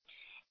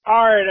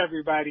All right,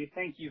 everybody.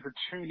 Thank you for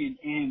tuning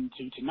in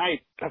to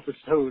tonight's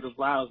episode of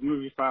Lyle's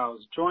Movie Files.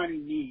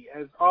 Joining me,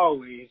 as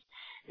always,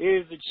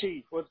 is the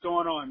Chief. What's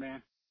going on,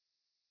 man?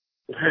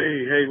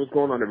 Hey, what's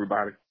going on,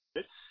 everybody?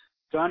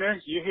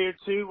 Gunner, you're here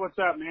too. What's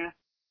up, man?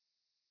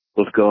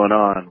 What's going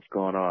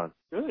on?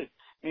 Good.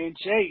 And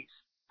Chase,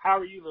 how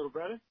are you, little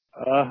brother?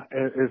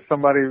 As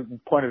somebody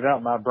pointed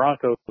out, my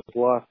Broncos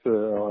lost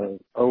to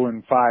a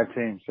 0-5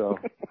 team, so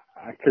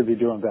I could be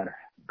doing better.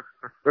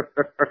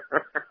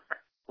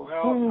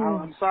 Well,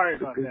 I'm sorry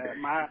about that.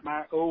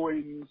 My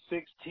 0-6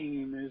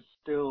 team is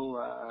still,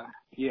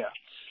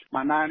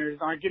 my Niners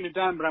aren't getting it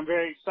done, but I'm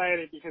very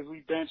excited because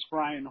we benched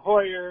Brian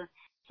Hoyer,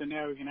 so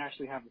now we can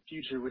actually have a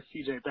future with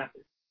C.J.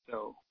 Beathard.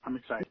 So I'm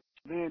excited.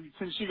 Then,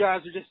 since you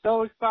guys are just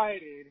so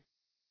excited,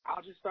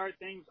 I'll just start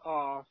things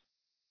off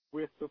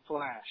with The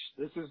Flash.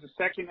 This is the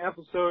second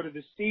episode of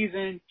the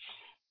season.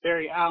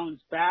 Barry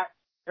Allen's back.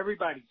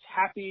 Everybody's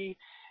happy.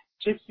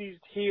 Gypsy's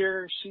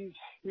here. She's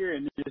here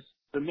in this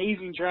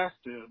amazing dress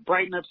to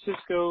brighten up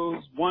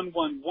Cisco's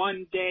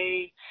 111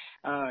 day.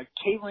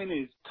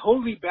 Caitlin is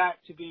totally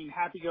back to being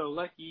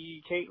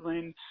happy-go-lucky.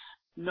 Caitlin,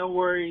 no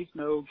worries,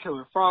 no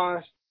Killer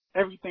Frost.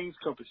 Everything's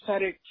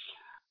copacetic.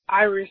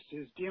 Iris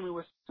is dealing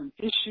with some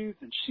issues,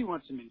 and she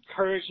wants some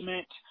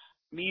encouragement,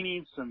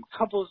 meaning some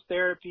couples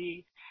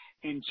therapy.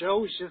 And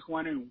Joe is just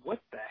wondering what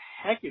the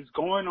heck is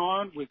going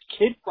on with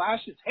Kid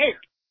Flash's hair.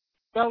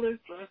 Fellas,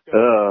 let's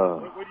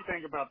go. What do you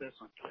think about this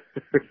one?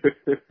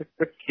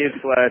 Kid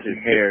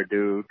Flash's hair,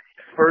 dude.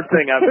 First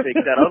thing I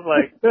picked out, I was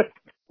like,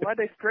 why'd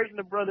they straighten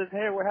the brother's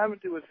hair? What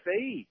happened to his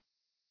fade?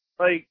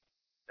 Like,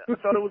 I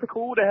thought it was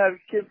cool to have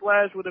Kid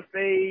Flash with a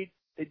fade.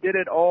 They did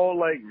it all,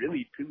 like,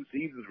 really 2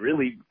 seasons,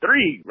 really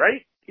 3,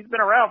 right? He's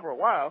been around for a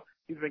while.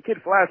 He's been Kid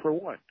Flash for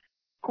 1.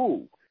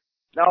 Cool.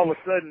 Now, all of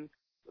a sudden,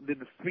 did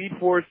the Speed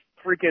Force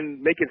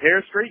freaking make his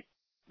hair straight?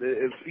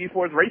 Is Speed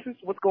Force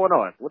racist? What's going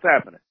on? What's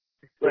happening?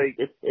 Like,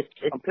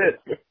 I'm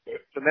pissed.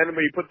 So then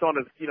when he puts on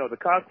his, the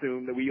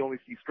costume that we only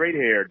see straight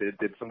hair,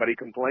 did somebody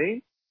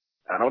complain?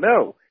 I don't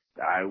know.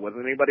 I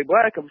wasn't anybody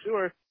black, I'm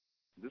sure.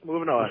 Just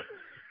moving on.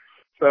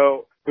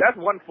 So that's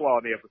one flaw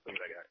in the episode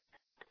I got.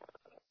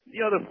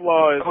 The other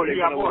flaw is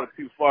they went a little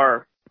too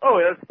far. Oh,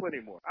 yeah, there's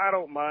plenty more. I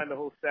don't mind the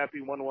whole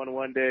sappy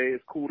 111 day.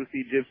 It's cool to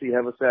see Gypsy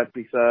have a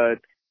sappy side.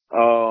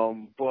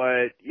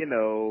 But,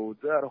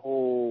 that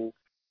whole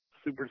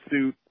super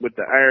suit with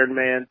the Iron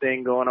Man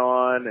thing going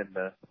on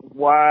and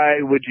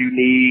why would you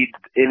need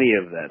any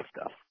of that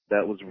stuff?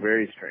 That was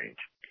very strange.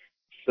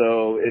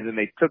 So, and then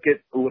they took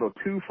it a little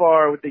too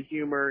far with the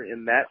humor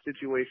in that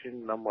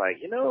situation. And I'm like,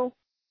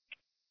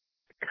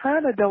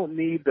 kind of don't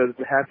need the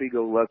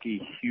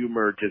happy-go-lucky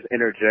humor just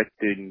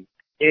interjecting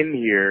in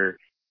here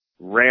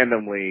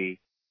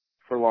randomly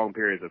for long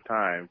periods of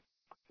time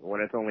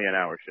when it's only an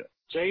hour show.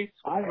 Chase,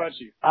 what about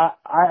you?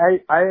 I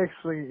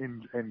actually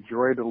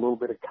enjoyed a little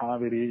bit of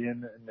comedy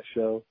in the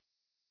show.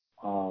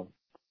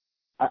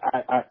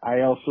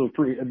 I also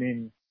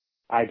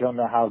I don't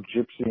know how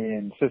Gypsy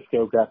and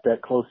Cisco got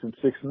that close in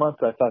 6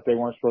 months. I thought they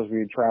weren't supposed to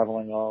be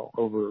traveling all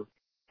over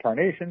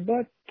Carnation,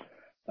 but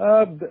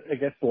I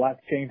guess a lot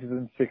changes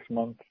in 6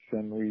 months,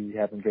 and we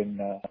haven't been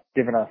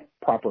given a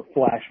proper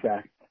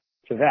flashback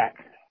to that.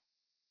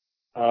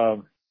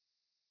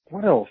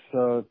 What else?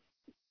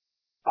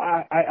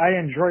 I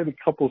enjoy the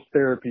couples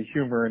therapy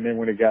humor, and then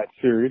when it got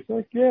serious,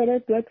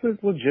 that's a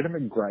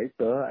legitimate gripe.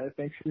 I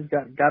think she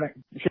had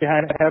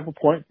to have a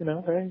point, hey,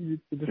 you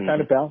just kind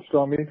of bounced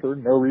on me for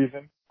no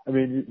reason. I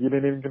mean, you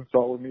didn't even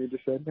consult with me. You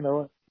just said,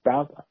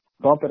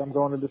 bump it, I'm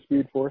going to the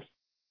Speed Force.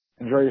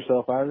 Enjoy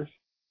yourself, Iris.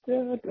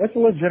 Yeah, that's a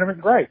legitimate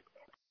gripe.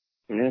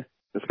 Yeah,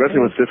 especially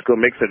when Cisco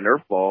makes a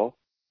Nerf ball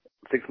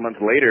 6 months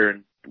later,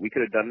 and we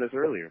could have done this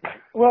earlier.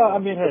 Well,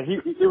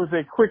 hey, it was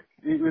a quick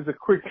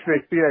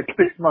fix. He had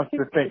 6 months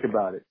to think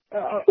about it.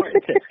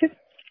 Okay.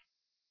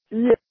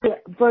 Yeah,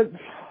 but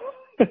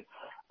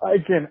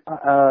again,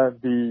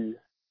 the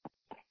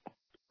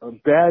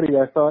baddie,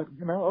 I thought,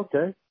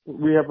 okay,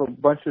 we have a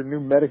bunch of new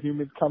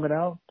metahumans coming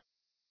out.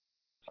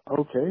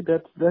 Okay,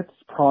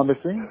 that's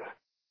promising,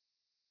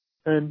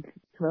 and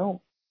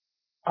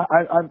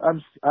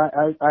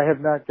I have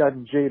not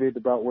gotten jaded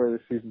about where the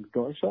season's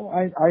going, so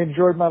I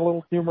enjoyed my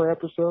little humor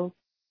episode.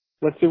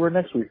 Let's see where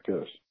next week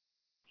goes.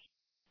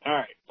 All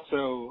right,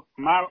 so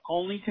my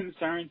only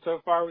concern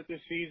so far with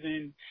this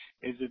season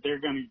is that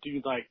they're going to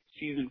do like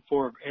season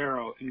 4 of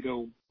Arrow and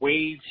go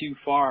way too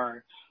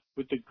far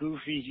with the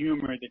goofy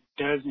humor that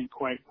doesn't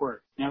quite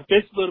work. Now, it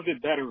fits a little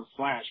bit better with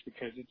Flash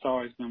because it's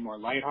always been more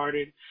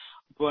lighthearted,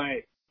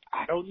 but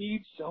I don't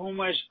need so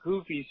much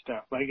goofy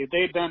stuff. Like, if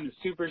they had done the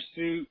super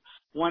suit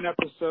one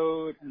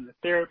episode and the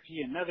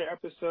therapy another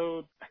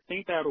episode, I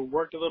think that would have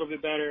worked a little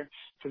bit better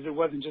because it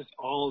wasn't just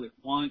all at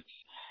once.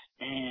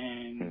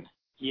 And,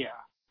 yeah,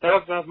 that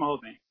was my whole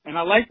thing. And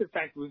I like the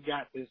fact that we've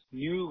got this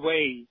new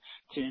way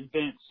to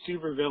invent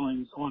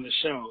supervillains on the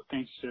show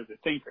thanks to the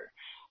Thinker.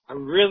 I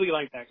really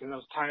like that because I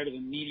was tired of the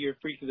Meteor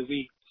Freak of the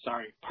Week,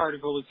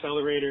 Particle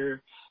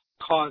Accelerator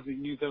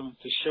causing new villains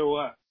to show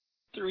up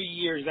 3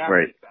 years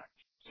after the fact.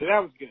 So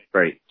that was good.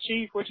 Right.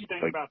 Chief, what you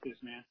think about this,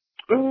 man?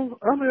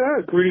 I mean, I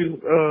agree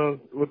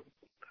with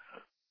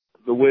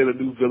the way the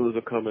new villains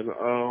are coming.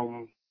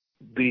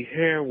 The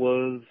hair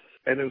was,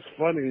 and it was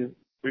funny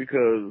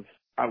because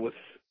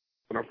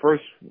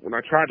when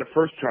I tried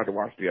to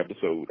watch the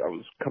episode, I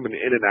was coming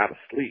in and out of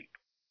sleep,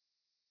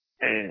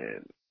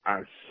 and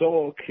I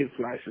saw Kid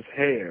Flash's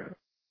hair,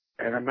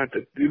 and I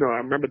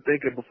remember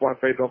thinking before I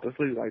faded off to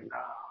sleep, like, nah,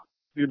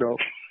 your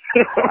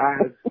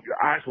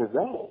eyes were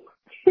wrong.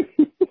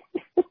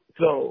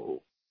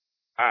 So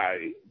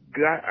I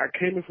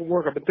came in from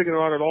work. I've been thinking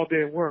about it all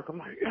day at work. I'm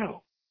like,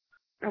 yo,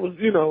 that was,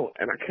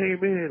 and I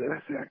came in and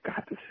I said, I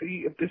got to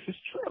see if this is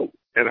true.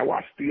 And I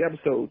watched the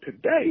episode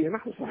today and I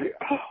was like,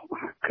 oh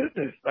my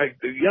goodness, like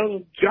the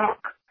young jock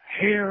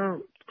hair,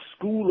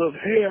 school of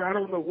hair. I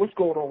don't know what's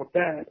going on with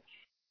that.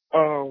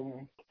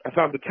 I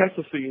found the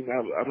Tesla scene.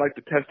 I like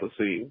the Tesla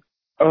scene.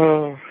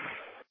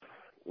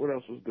 What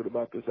else was good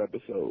about this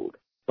episode?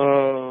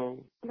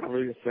 Not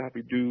really a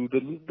sappy dude.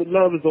 The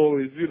love is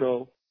always,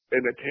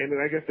 entertaining.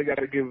 I guess they got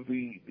to give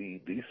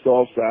the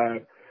soft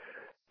side.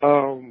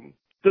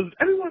 Does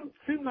anyone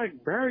seem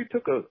like Barry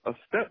took a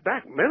step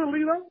back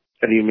mentally though?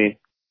 What do you mean?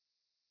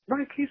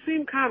 Like he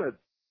seemed kind of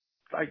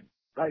like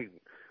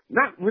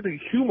not really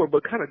humor,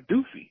 but kind of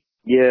doofy.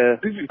 Yeah,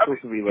 he's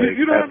supposed to be like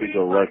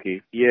happy-go-lucky.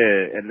 Like,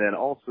 yeah, and then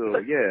also,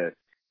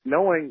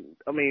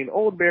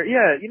 Old Barry.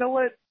 Yeah, you know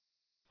what?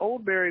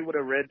 Old Barry would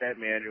have read that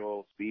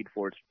manual, Speed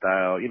Force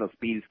style,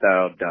 speed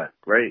style done,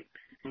 right?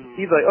 Mm-hmm.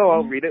 He's like, oh,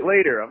 I'll read it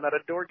later. I'm not a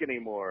dork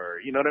anymore.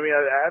 You know what I mean?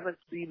 I haven't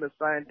seen the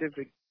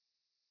scientific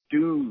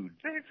dude.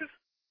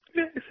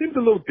 It seems a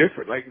little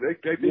different. They're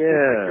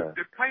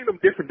playing them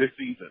different this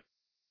season.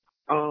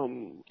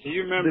 Do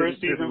you remember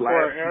season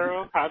 4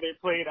 Arrow, how they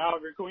played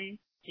Oliver Queen?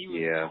 He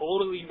was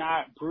totally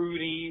not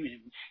brooding,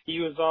 and he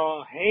was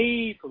all,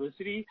 hey,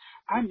 Felicity,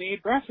 I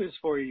made breakfast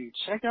for you.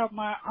 Check out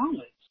my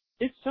omelets.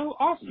 It's so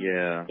awesome.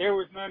 Yeah. There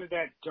was none of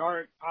that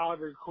dark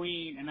Oliver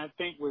Queen, and I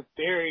think with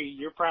Barry,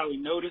 you're probably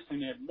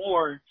noticing it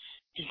more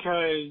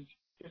because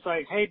it's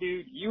like, hey,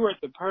 dude, you are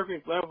at the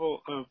perfect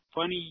level of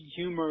funny,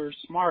 humor,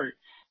 smart,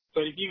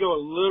 but if you go a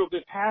little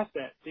bit past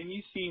that, then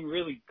you seem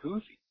really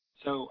goofy.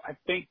 So I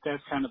think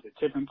that's kind of the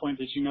tipping point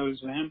that you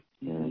noticed with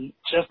him,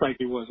 just like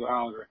it was with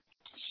Oliver.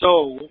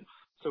 So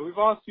we've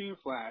all seen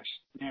Flash.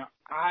 Now,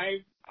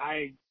 I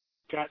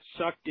got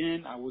sucked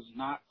in. I was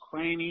not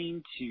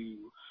planning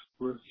to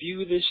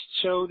review this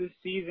show this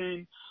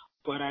season,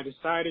 but I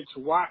decided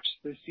to watch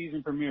the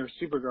season premiere of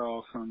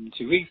Supergirl from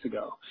 2 weeks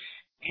ago.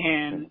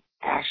 And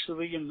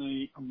actually, in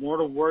the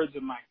immortal words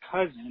of my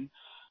cousin,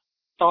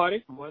 thought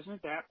it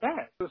wasn't that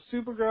bad. So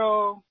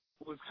Supergirl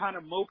was kind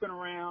of moping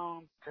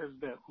around because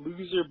that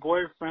loser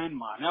boyfriend,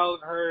 Mon-El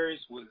of hers,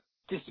 was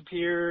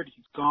disappeared.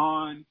 He's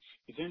gone.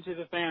 He's into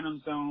the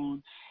Phantom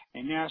Zone.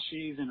 And now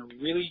she's in a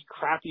really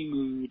crappy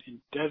mood and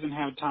doesn't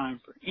have time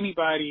for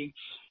anybody.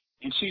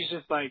 And she's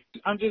just like,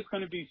 I'm just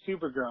going to be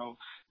Supergirl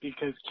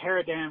because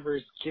Kara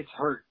Danvers gets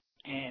hurt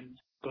and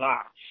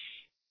blah.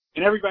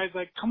 And everybody's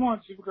like, come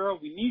on,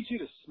 Supergirl, we need you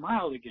to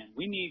smile again.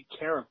 We need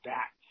Kara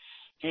back.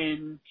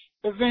 And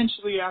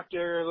eventually,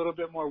 after a little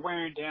bit more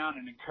wearing down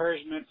and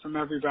encouragement from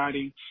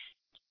everybody,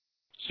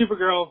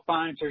 Supergirl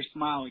finds her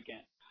smile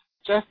again,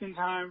 just in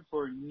time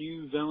for a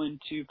new villain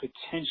to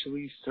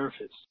potentially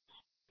surface.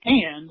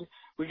 And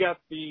we got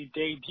the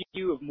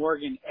debut of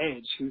Morgan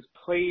Edge, who's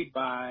played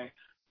by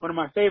one of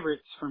my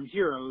favorites from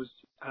Heroes,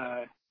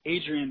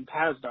 Adrian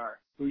Pasdar,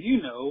 who you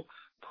know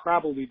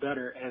probably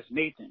better as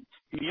Nathan.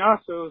 And he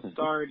also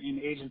starred in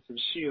Agents of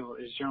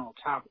S.H.I.E.L.D. as General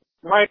Talbot.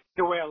 Right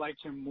away, I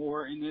liked him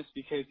more in this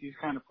because he's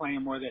kind of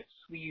playing more that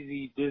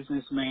sleazy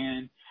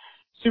businessman.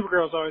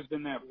 Supergirl's always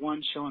been that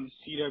one show on the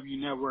CW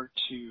network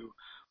to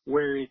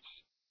wear its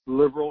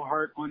liberal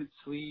heart on its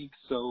sleeve.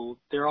 So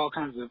there are all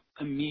kinds of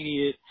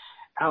immediate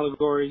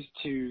allegories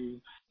to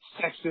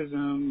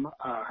sexism,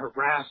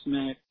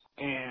 harassment,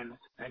 and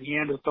a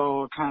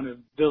Neanderthal kind of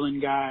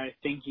villain guy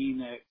thinking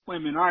that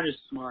women aren't as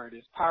smart,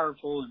 as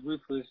powerful, and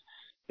ruthless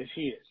as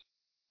he is,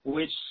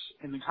 which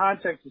in the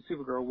context of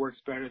Supergirl works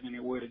better than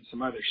it would in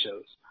some other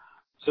shows.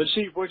 So,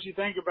 Chief, what do you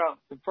think about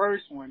the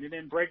first one, and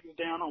then break it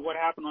down on what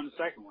happened on the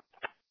second one?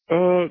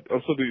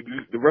 So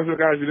the rest of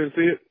the guys, you didn't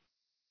see it?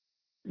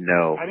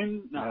 No. I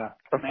didn't. No.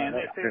 Man,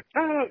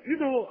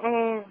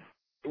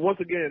 once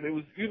again, it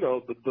was,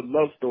 the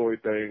love story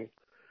thing.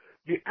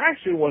 The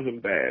action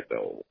wasn't bad,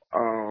 though.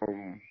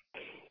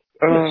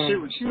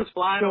 She was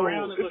flying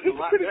around. It looked a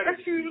lot better.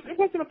 Actually, it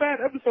wasn't a bad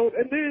episode.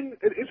 And then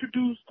it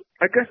introduced,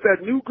 I guess,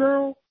 that new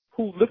girl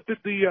who lifted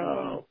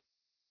the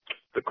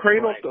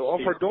crane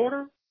off her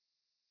daughter.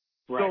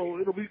 Right. So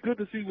it'll be good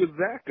to see where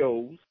that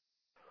goes.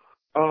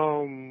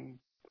 And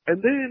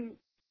then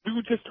we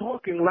were just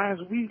talking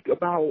last week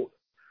about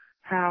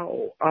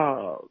how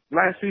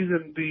last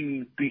season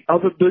the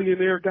other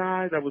billionaire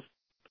guy that was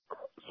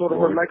sort of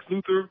her Lex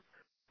Luthor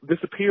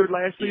disappeared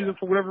last season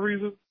for whatever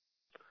reason.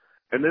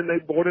 And then they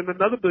brought in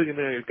another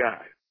billionaire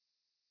guy.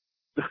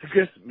 I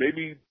guess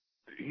maybe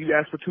he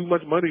asked for too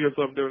much money or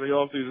something during the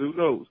offseason. Who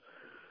knows?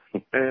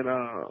 And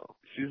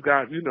she's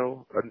got,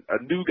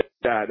 a new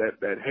guy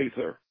that hates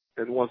her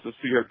and wants to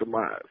see her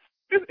demise.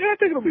 I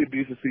think it'll be a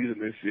decent season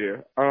this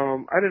year.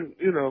 I think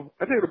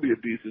it'll be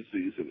a decent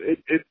season.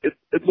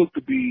 It looked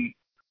to be,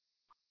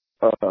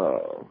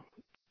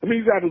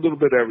 you got a little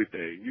bit of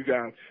everything. You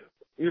got,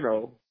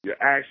 your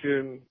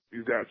action,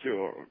 you got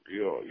your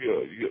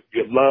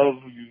love,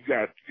 you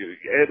got your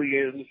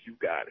aliens, you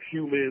got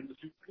humans,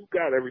 you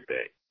got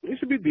everything. It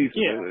should be decent.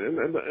 Yeah.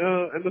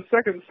 And the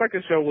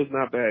second show was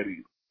not bad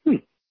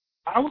either.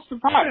 I was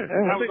surprised.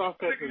 Yeah, I was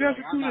offset to that.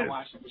 I'm not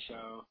watching the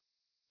show.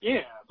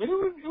 Yeah, but it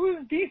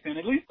was decent,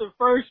 at least the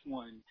first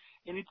one.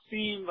 And it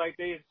seemed like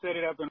they had set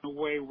it up in a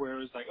way where it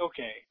was like,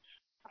 okay,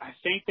 I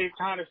think they've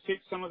kind of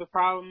fixed some of the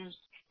problems.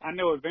 I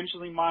know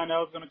eventually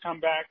Monel's going to come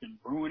back and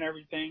ruin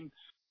everything.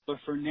 But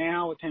for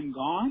now, with him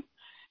gone,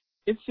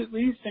 it's at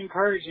least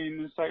encouraging.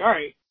 It's like, all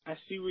right, I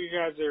see where you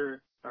guys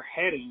are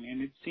heading,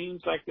 and it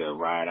seems like the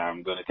ride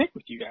I'm going to take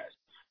with you guys.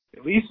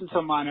 At least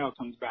until Monel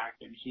comes back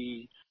and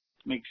he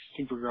makes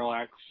Supergirl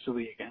act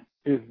silly again.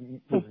 Is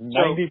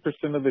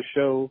 90% of the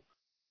show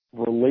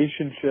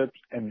relationships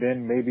and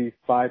then maybe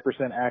 5%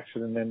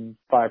 action and then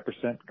 5%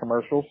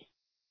 commercials?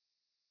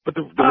 But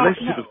the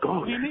relationship is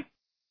gone.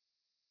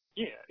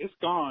 It's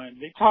gone.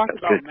 They talked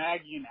about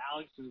Maggie and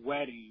Alex's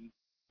wedding,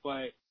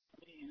 but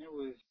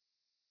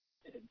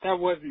that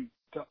wasn't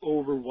the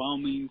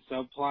overwhelming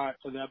subplot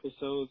for the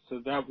episode.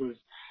 So I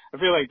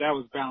feel like that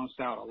was balanced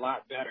out a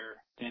lot better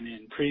than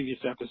in previous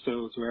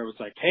episodes where it was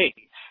like, hey,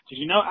 did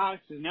you know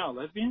Alex is now a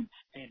lesbian?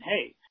 And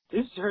hey,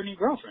 this is her new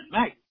girlfriend,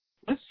 Maggie.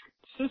 Let's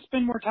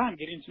spend more time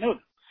getting to know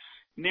them.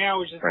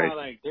 Now it's just kind of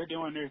like they're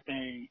doing their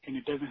thing, and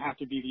it doesn't have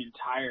to be the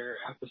entire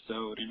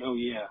episode. And oh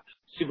yeah,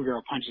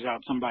 Supergirl punches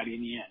out somebody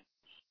in the end.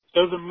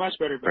 Those are much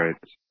better balance.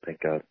 Right. Thank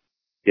God.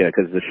 Yeah,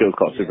 because the show's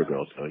called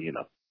Supergirl, so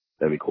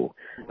that'd be cool.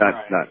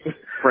 Not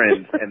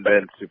Friends and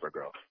then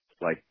Supergirl.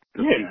 Like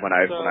when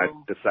I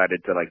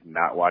decided to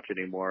not watch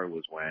anymore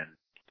was when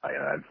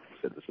I've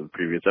said this in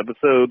previous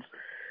episodes.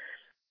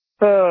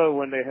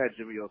 When they had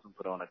Jimmy Olsen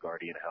put on a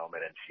Guardian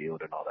helmet and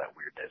shield and all that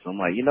weirdness. I'm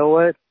like, you know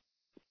what?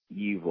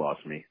 You've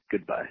lost me.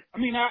 Goodbye.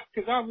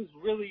 Because I was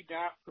really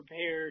not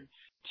prepared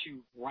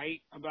to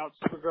write about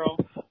Supergirl,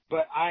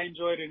 but I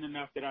enjoyed it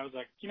enough that I was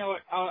like, you know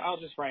what? I'll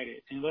just write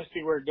it and let's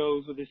see where it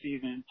goes with the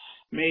season.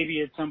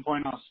 Maybe at some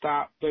point I'll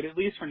stop, but at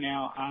least for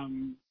now,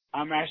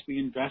 I'm actually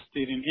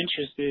invested and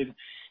interested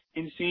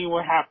in seeing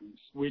what happens,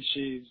 which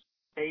is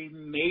a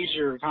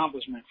major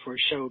accomplishment for a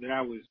show that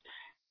I was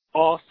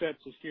all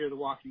set to Fear the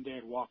Walking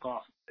Dead walk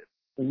off.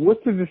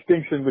 What's the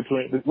distinction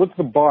what's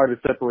the bar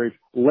that separates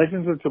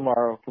Legends of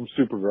Tomorrow from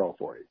Supergirl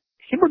for you?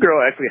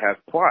 Supergirl actually has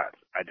plots.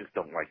 I just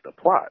don't like the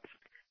plots.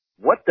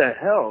 What the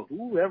hell?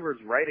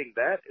 Whoever's writing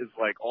that is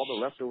like all the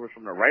leftovers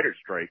from the writer's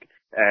strike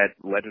at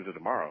Legends of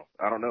Tomorrow.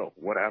 I don't know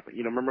what happened.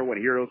 Remember when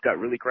Heroes got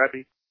really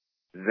crappy?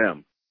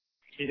 Them.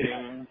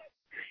 Yeah.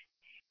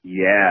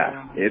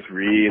 Yeah, it's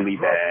really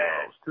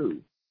bad.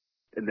 Too.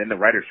 And then the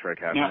writer's strike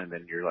happened, and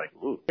then you're like,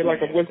 ooh. They're like,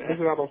 I'm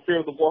missing out on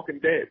Fear the Walking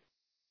Dead.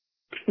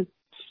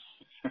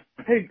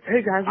 Hey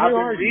guys, where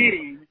are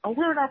you? Oh,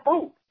 we're in our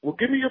boat. Well,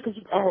 give me your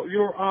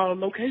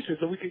location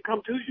so we can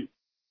come to you.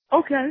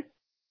 Okay.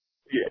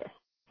 Yeah.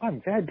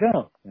 I'm that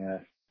dumb. Yeah.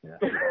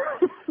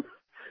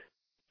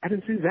 I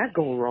didn't see that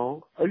going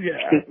wrong. Oh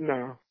yeah.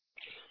 No.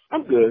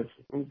 I'm good.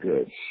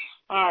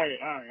 All right.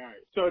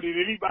 So did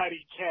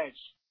anybody catch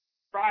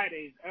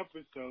Friday's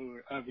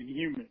episode of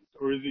Inhumans,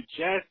 or is it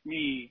just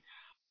me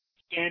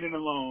standing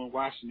alone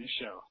watching the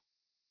show?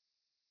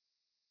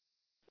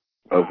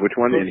 Of which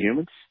one?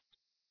 Inhumans?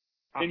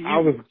 I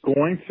was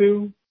going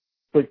to,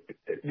 but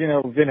then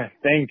a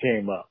thing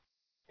came up,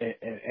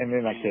 and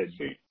then I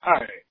couldn't. All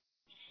right.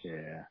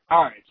 Yeah.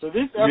 All right. So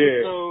this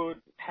episode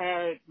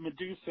had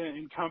Medusa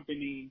and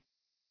company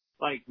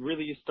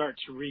really start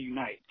to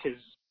reunite because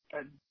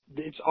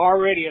it's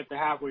already at the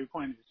halfway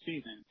point of the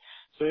season,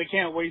 so they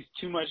can't waste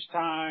too much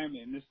time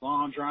in this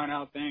long drawn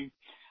out thing.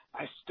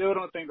 I still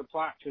don't think the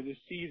plot for this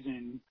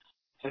season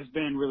has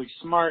been really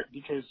smart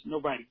because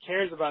nobody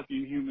cares about the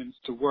Inhumans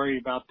to worry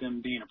about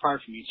them being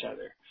apart from each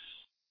other.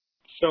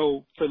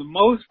 So for the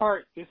most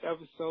part, this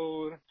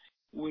episode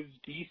was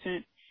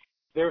decent.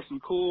 There were some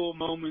cool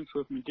moments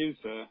with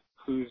Medusa,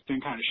 who's been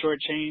kind of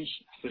shortchanged.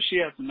 So she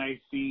had some nice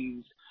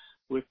scenes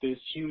with this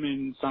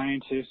human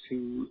scientist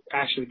who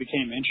actually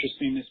became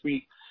interesting this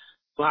week.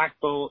 Black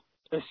Bolt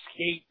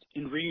escaped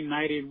and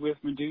reunited with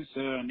Medusa,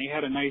 and they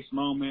had a nice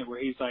moment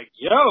where he's like,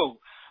 yo,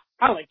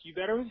 I like you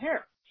better with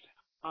hair.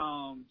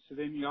 So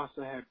then you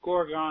also had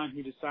Gorgon,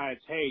 who decides,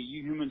 hey,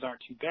 you humans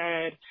aren't too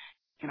bad,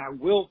 and I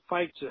will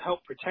fight to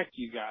help protect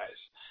you guys.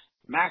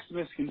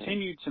 Maximus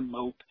continued to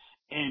mope,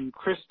 and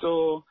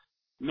Crystal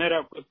met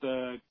up with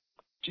the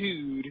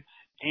dude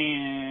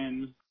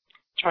and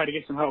tried to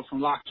get some help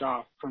from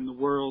Lockjaw, from the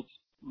world's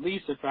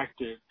least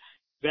effective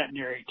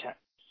veterinary tech.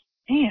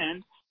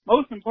 And,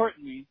 most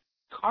importantly,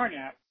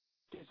 Karnak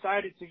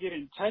decided to get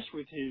in touch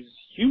with his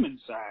human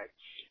side.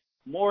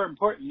 More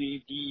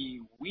importantly,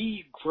 the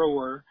weed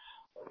grower,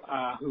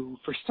 who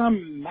for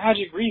some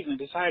magic reason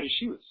decided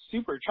she was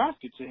super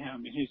attracted to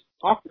him and his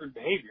awkward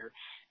behavior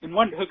and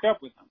wanted to hook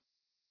up with him.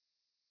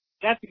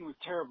 that thing was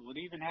terrible. It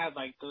even had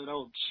like the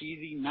old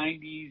cheesy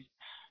 90s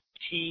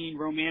teen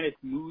romantic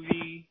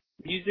movie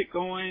music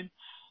going.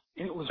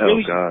 And it was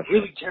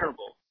really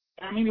terrible.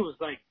 I mean, it was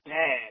like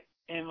bad.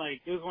 And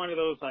like, it was one of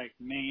those like,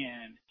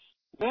 man,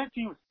 that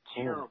thing was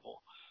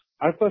terrible.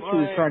 I thought she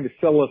was trying to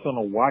sell us on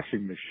a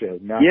watching the show,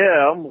 not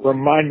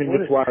reminding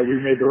us why we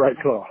made the right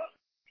call.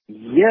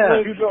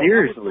 Yeah,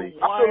 seriously.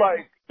 I feel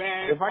like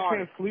if I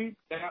can't sleep,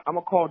 I'm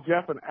going to call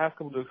Jeff and ask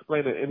him to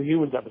explain it in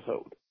Humans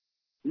episode.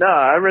 No,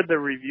 I read the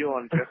review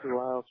on Jeffrey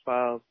Lyle's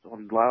Files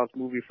on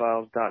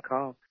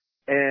LylesMovieFiles.com,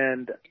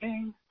 and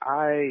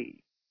I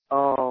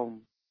was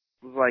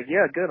like,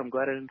 yeah, good. I'm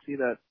glad I didn't see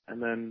that,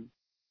 and then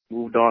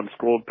moved on,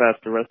 scrolled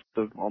past the rest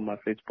of on my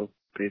Facebook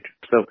page.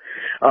 So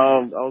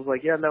I was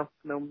like, yeah, no,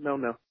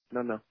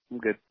 I'm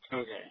good.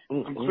 Okay,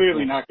 I'm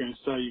clearly not going to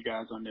sell you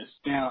guys on this.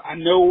 Now, I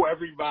know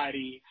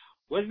everybody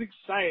was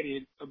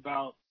excited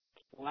about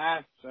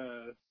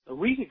a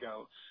week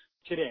ago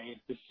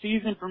today, the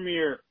season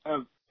premiere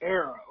of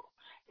Arrow.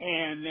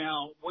 And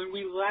now, when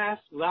we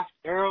last left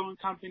Arrow and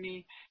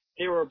Company,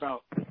 there were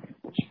about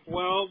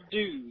 12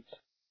 dudes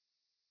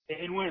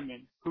and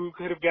women who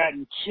could have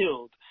gotten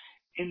killed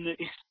in the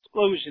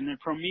explosion that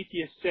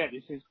Prometheus said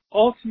is his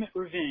ultimate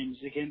revenge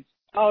against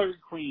Oliver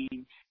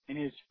Queen and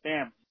his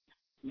family.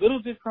 Little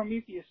did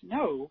Prometheus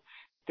know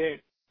that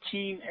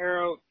Team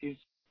Arrow is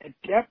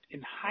adept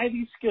and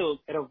highly skilled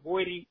at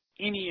avoiding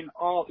any and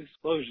all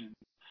explosions.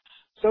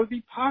 So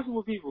the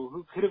possible people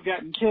who could have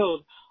gotten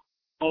killed,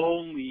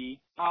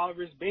 only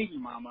Oliver's baby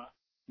mama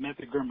met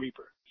the Grim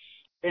Reaper.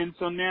 And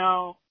so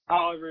now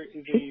Oliver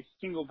is a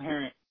single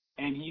parent,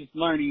 and he's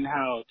learning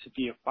how to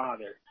be a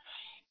father.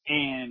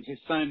 And his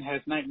son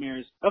has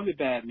nightmares of the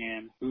bad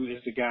man, who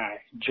is the guy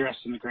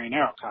dressed in the Green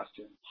Arrow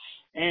costume.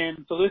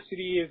 And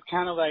Felicity is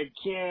kind of like,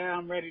 yeah,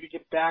 I'm ready to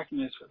get back in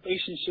this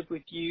relationship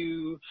with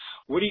you.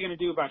 What are you going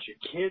to do about your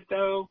kid,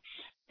 though?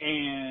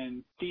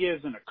 And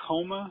Thea's in a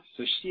coma,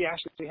 so she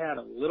actually had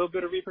a little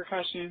bit of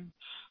repercussion.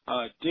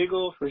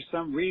 Diggle, for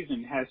some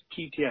reason, has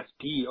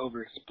PTSD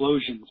over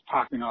explosions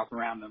popping off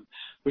around them,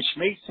 which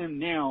makes him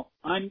now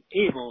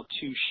unable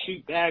to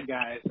shoot bad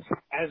guys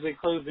as they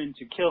close in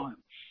to kill him.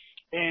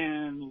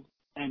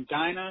 And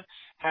Dinah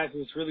has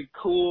this really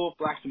cool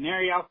Black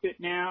Canary outfit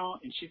now,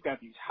 and she's got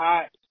these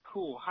hot,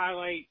 cool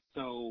highlights.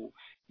 So,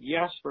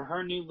 yes, for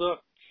her new look.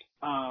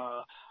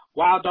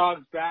 Wild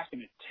Dog's back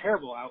in a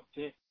terrible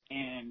outfit,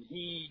 and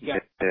he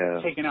got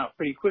taken out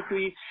pretty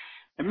quickly.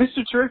 And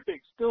Mr.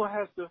 Terrific still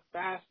has the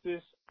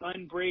fastest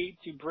unbraid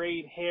to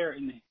braid hair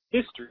in the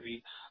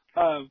history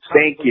of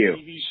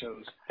TV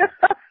shows.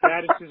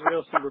 That is his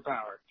real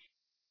superpower.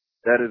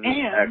 That is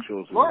his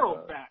actual superpower.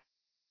 Laurel's back.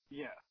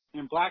 Yeah.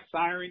 And Black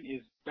Siren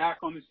is back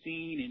on the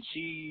scene, and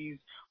she's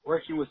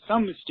working with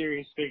some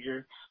mysterious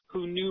figure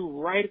who knew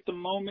right at the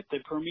moment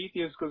that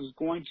Prometheus was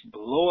going to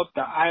blow up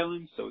the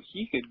island so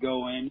he could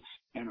go in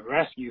and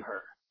rescue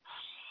her.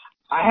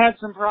 I had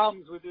some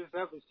problems with this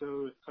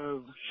episode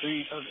of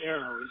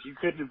Arrow, as you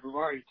couldn't have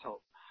already told.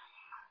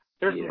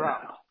 There's some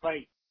problems.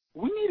 Like,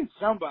 we needed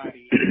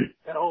somebody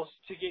else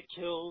to get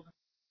killed.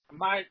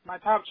 My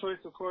top choice,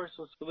 of course,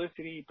 was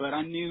Felicity, but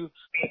I knew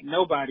that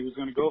nobody was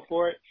going to go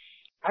for it.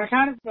 I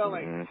kind of felt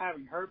like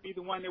having her be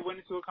the one that went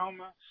into a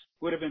coma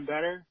would have been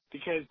better,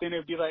 because then it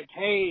would be like,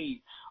 hey,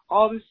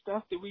 all this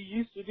stuff that we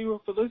used to do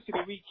with Felicity,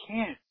 we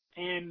can't.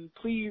 And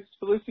please,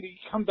 Felicity,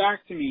 come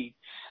back to me.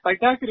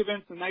 Like, that could have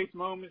been some nice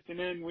moments. And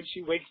then when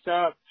she wakes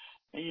up,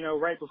 and, you know,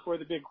 right before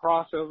the big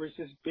crossover, it's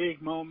this big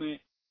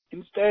moment.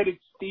 Instead, it's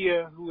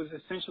Thea, who was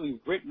essentially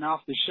written off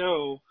the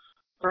show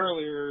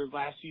earlier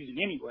last season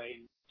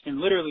anyway, and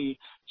literally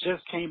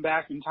just came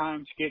back in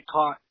time to get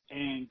caught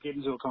and get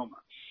into a coma.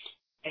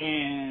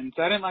 And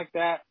so I didn't like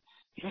that.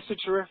 Mr.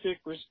 Terrific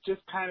was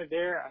just kind of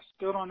there. I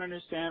still don't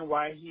understand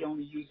why he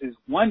only uses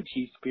one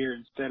T-spear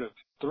instead of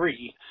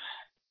 3.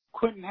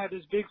 Quentin had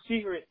this big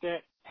secret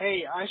that,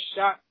 hey, I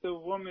shot the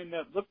woman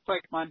that looked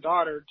like my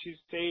daughter to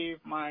save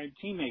my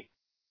teammate.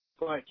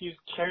 But he's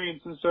carrying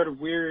some sort of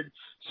weird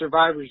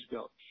survivor's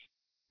guilt.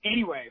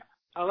 Anyway,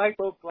 I like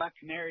both Black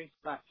Canary,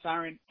 Black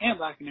Siren, and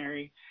Black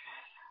Canary.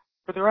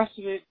 But the rest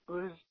of it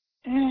was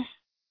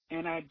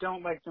and I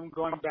don't like them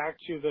going back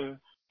to the,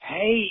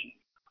 hey,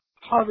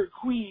 Harvard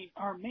Queen,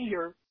 our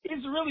mayor,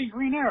 is really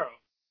Green Arrow.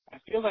 I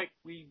feel like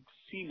we've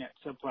seen that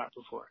subplot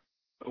before.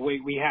 But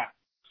wait, we have.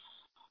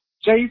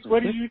 Chase,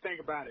 what did you think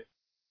about it?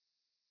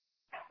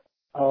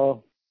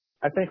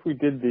 I think we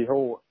did the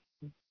whole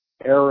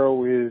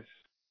Arrow is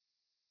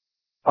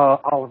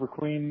Oliver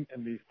Queen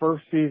in the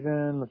first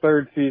season, the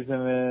third season,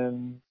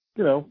 and,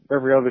 you know,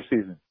 every other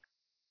season.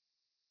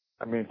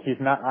 I mean,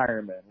 he's not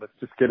Iron Man. Let's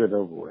just get it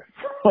over with.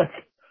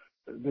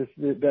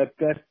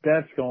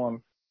 That's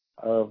going.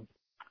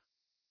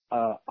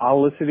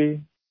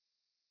 Olicity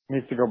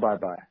needs to go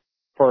bye-bye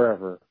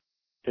forever.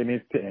 It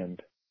needs to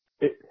end.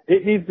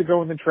 It needs to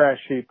go in the trash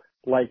heap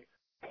like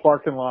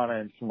Clark and Lana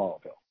in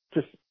Smallville.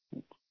 Just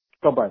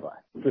go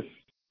bye-bye. Just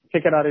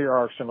take it out of your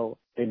arsenal.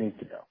 It needs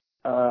to go.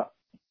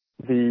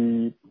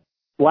 The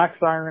Black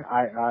Siren,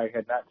 I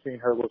had not seen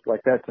her look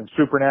like that since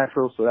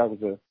Supernatural, so that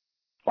was a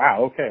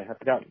wow, okay, I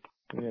forgot.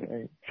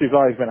 She's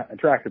always been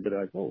attractive, but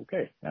like, oh,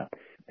 okay. Yeah.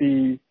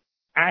 The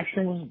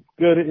action was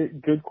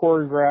good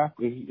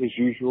choreographed as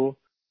usual.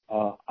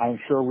 I'm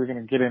sure we're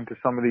going to get into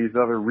some of these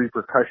other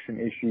repercussion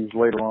issues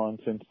later on,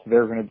 since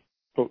they're going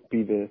to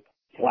be the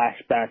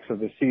flashbacks of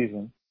the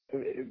season.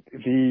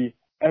 The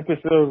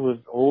episode was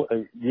old.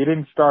 You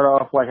didn't start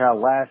off like how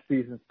last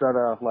season started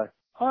off like,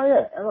 oh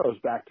yeah, Arrow's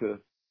back to,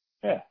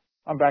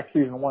 I'm back to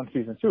season 1,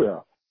 season 2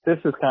 Arrow. This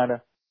is kind of,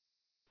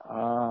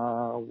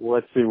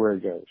 let's see where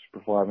it goes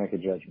before I make a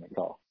judgment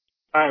call.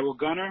 All right, well,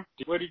 Gunnar,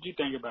 what did you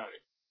think about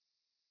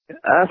it?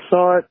 I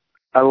saw it.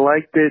 I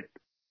liked it.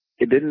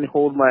 It didn't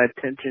hold my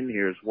attention.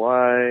 Here's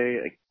why.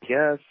 I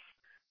guess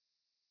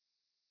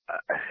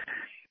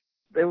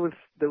there was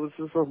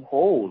just some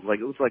holes. Like,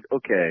 it was like,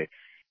 okay,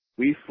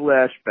 we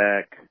flashed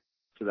back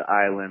to the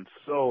island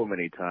so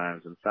many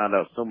times and found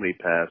out so many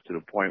paths to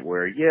the point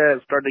where, yeah,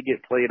 it started to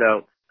get played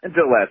out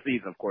until last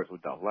season, of course,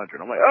 with Dolph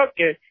Lundgren. I'm like,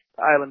 okay,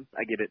 the island,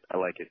 I get it. I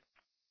like it.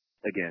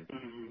 Again.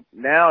 Mm-hmm.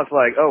 Now it's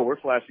like, oh,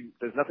 we're flashing.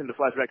 There's nothing to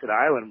flash back to the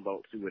island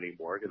boat to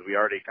anymore because we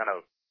already kind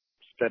of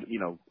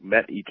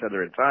met each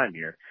other in time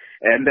here.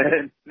 And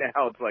then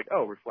now it's like,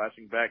 oh, we're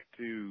flashing back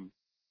to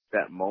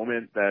that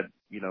moment that,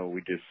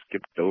 we just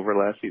skipped over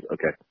last season.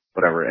 Okay,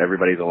 whatever.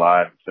 Everybody's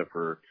alive except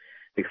for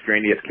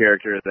extraneous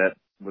character that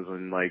was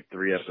in like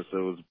 3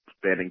 episodes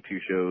spanning 2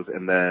 shows.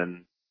 And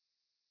then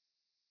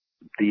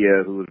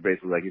Thea, who was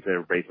basically, like you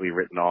said, basically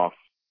written off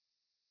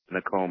in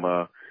a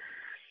coma.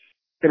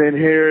 And then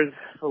here's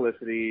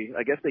Felicity.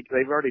 I guess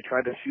they've already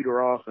tried to shoot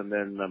her off, and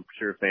then I'm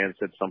sure fans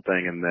said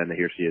something, and then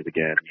here she is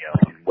again.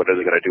 What are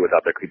they going to do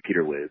without their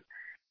computer whiz?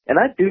 And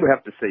I do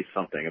have to say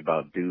something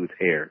about Dude's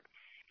hair.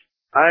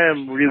 I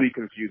am really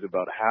confused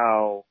about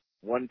how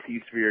one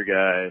T-Sphere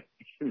guy,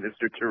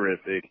 Mr.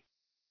 Terrific,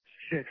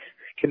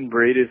 can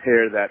braid his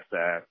hair that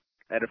fast.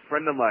 I had a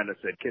friend of mine that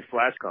said Kid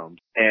Flash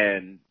comes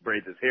and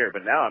braids his hair,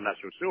 but now I'm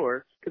not so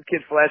sure because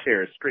Kid Flash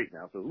hair is straight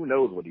now, so who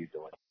knows what he's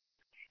doing.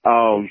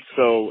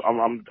 So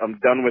I'm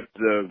done with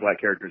the black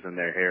characters and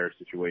their hair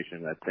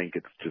situation. I think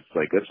it's just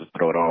like, let's just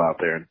throw it all out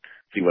there and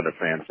see what the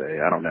fans say.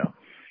 I don't know.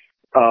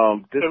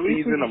 This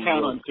season I'm a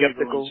little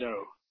skeptical.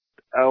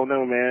 I don't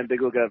know, man.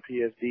 Diggle got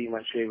PSD.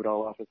 Might shave it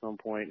all off at some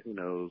point. Who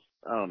knows?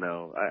 I don't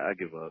know. I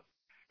give up.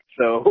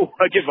 So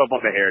I give up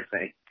on the hair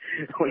thing.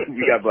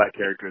 We got black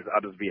characters.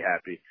 I'll just be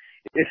happy.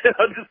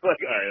 I'm just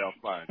like, all right, I'm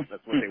fine.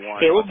 That's what they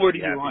want. Yeah, what more do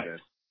you want?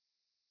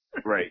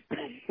 Then. Right.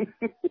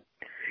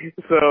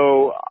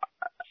 So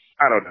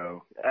I don't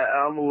know.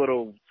 I'm a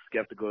little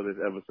skeptical of this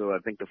episode. I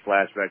think the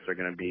flashbacks are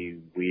going to be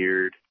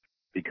weird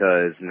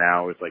because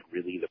now it's like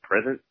really the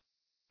present.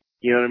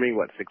 You know what I mean?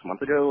 6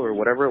 months ago or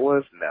whatever it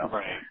was? No.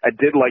 Right. I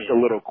did like the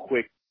little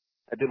quick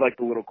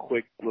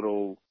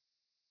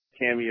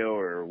cameo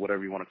or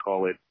whatever you want to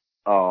call it,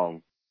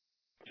 on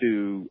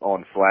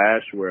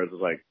Flash, where it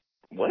was like,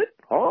 what?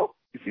 Huh?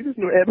 You see this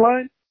new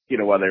headline?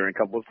 While they were in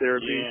couples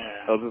therapy?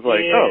 Yeah. I was just like,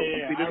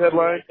 you see this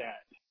headline? Really like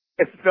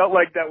it felt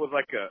like that was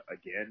like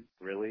again,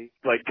 really?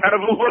 Like kind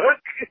of a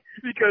look,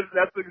 because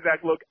that's the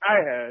exact look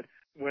I had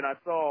when I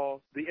saw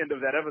the end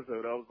of that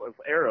episode of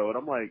Arrow, and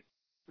I'm like,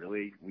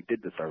 really? We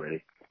did this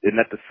already? Isn't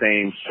that the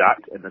same shot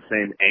and the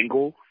same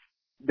angle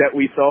that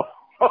we saw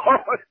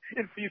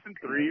in season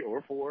 3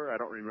 or 4? I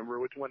don't remember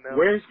which one now.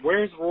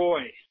 Where's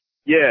Roy?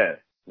 Yeah,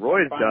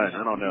 Roy's done.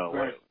 I don't know.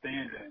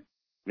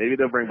 Maybe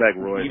they'll bring back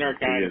Roy. He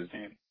is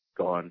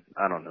gone.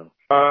 I don't know.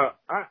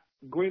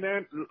 Green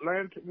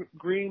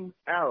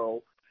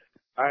Arrow,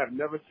 I have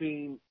never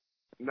seen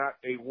not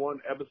a one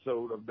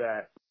episode of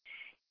that,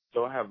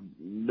 so I have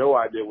no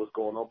idea what's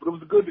going on. But it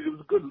was a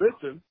good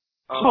listen.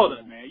 Hold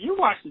on, man. You're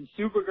watching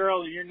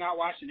Supergirl and you're not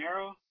watching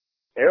Arrow?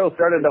 Arrow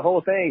started the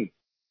whole thing.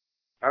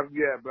 But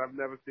I've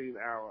never seen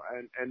Arrow,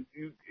 and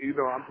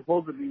I'm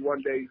supposed to be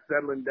one day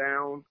settling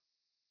down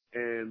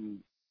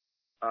and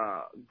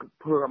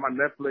put it on my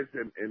Netflix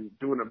and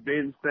doing a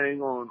binge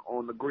thing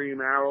on the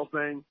Green Arrow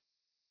thing.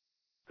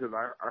 Because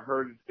I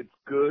heard it's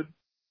good.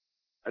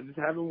 I just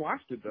haven't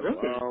watched it though.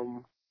 Really?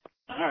 All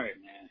right,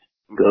 man.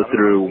 Go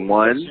through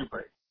one.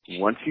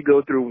 Once you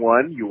go through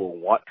one, you will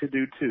want to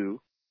do 2.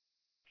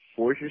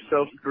 Force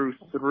yourself through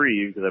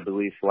 3 because I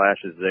believe Flash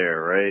is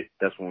there, right?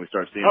 That's when we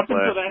start seeing Up Flash.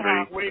 Up until that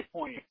halfway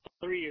point,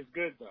 3 is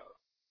good though.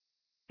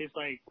 It's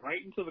like right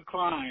until the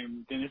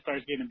climb, then it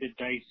starts getting a bit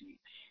dicey,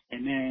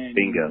 and then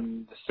Bingo.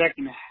 The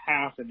second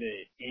half of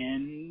the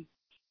end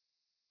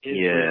is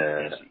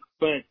really fishy.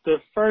 But the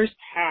first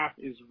half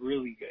is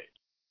really good.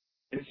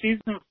 And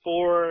season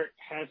 4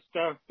 has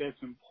stuff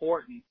that's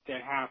important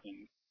that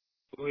happens,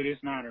 but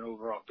it's not an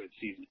overall good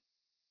season.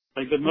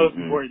 Like, the most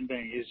important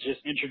thing is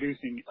just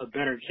introducing a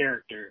better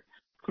character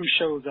who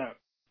shows up,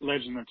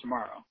 Legend of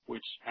Tomorrow,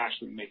 which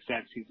actually makes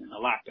that season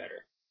a lot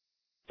better.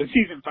 But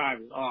season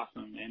 5 is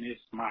awesome, and it's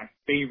my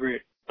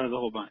favorite of the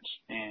whole bunch.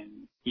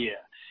 And,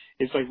 yeah,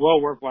 it's like well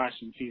worth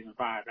watching season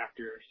 5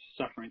 after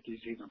suffering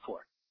through season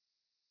 4.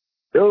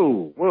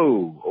 Oh,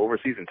 whoa, over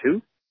season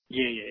 2?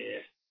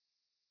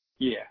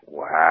 Yeah.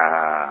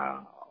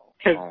 Wow.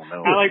 Because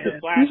I like the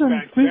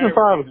flashbacks. Season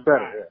 5 is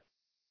better, yeah.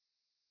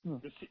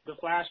 The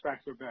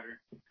flashbacks were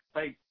better.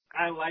 Like,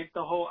 I liked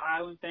the whole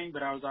island thing,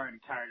 but I was already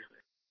tired of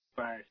it.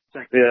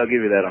 Yeah, I'll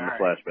give you that on the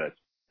flashbacks.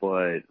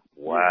 But,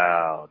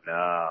 wow,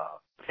 no.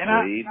 And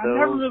I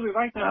never really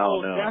liked that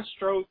whole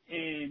Deathstroke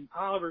and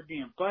Oliver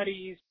being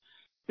buddies.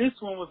 This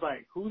one was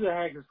like, who the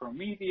heck is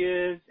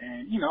Prometheus?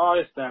 And, you know, all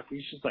this stuff.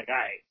 He's just like, all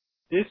right,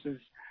 this is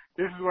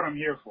what I'm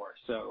here for.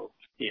 So,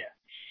 yeah.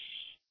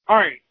 All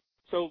right.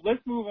 So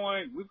let's move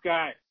on. We've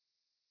got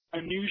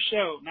a new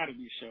show, not a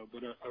new show,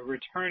 but a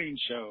returning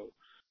show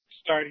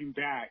starting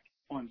back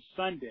on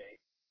Sunday.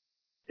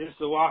 It's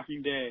The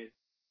Walking Dead.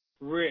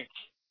 Rick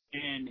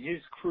and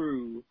his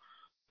crew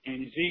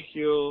and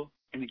Ezekiel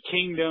and the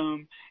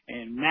Kingdom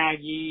and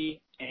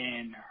Maggie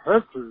and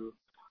her crew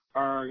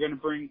are going to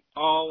bring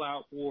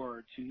all-out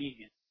war to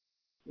Negan.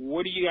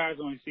 What do you guys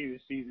want to see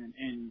this season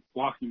in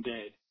Walking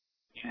Dead?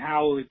 And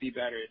how will it be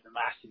better than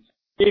last season?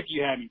 If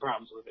you had any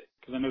problems with it,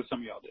 because I know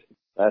some of y'all did.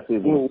 Last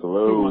season was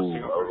slow.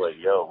 I was like,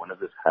 yo, when is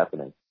this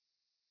happening?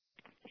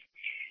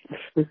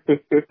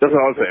 That's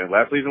what I was saying.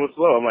 Last season was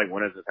slow. I'm like,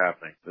 when is this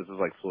happening? This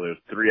is like slow. There's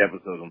 3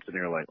 episodes. I'm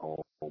sitting here like,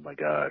 oh my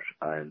gosh,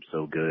 I am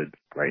so good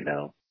right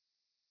now.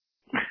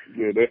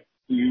 Yeah,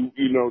 you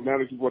know, now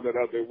that you brought that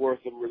out, there were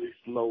some really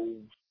slow,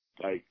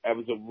 like,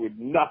 episodes with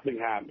nothing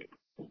happening.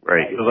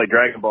 Right. It was like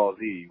Dragon Ball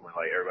Z when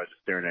like everybody's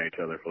just staring at each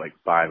other for like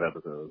 5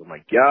 episodes. I'm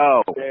like,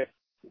 yo. Yeah.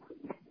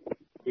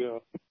 You know,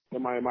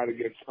 somebody might have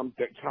get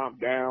chomped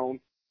down.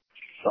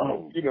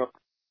 You know,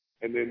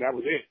 and then that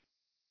was it.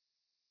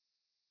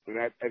 And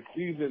that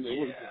season,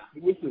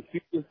 it was the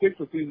season 6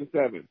 or season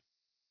 7?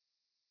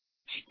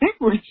 I think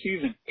we're in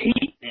season 8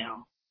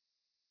 now.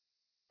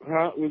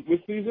 Huh?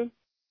 Which season?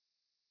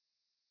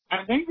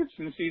 I think it's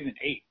in season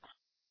 8.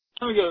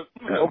 Let me go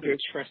okay.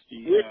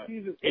 Trusty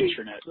season 8,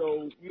 internet.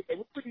 So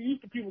we're pretty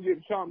used to people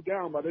getting chomped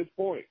down by this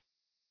point.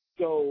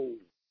 So,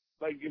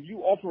 like, if you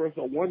offer us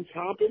a one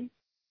chomping,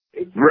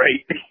 it's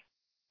right.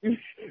 You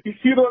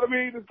know what I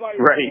mean? It's like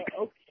right.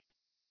 Okay.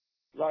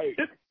 Like,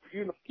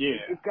 you know,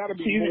 it's got to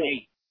be season more.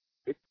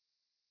 8.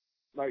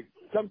 Like,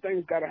 some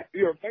things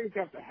things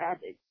have to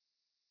happen.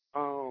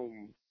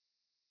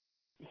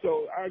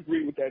 So I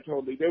agree with that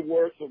totally. There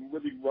were some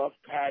really rough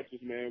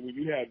patches, man, when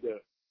you had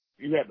to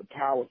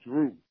power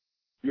through.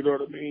 You know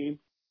what I mean?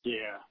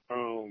 Yeah.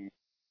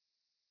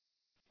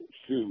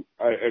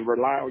 And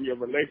rely on your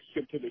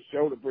relationship to the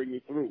show to bring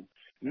you through.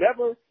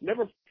 Never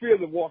fear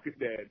The Walking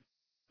Dead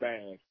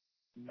bad,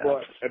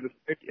 but at the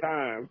same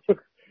time.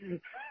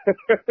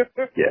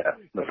 Yeah,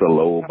 that's a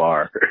low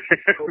bar.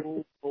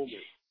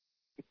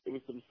 It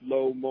was some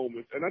slow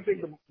moments. And I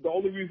think the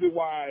only reason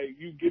why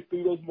you get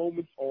through those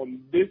moments on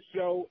this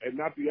show and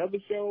not the other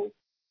show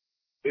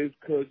is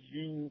because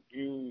you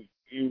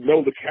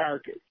know the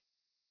characters.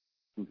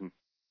 Mm-hmm.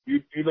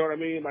 You know what I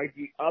mean? Like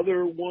the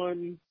other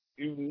one,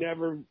 you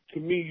never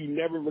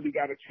really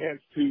got a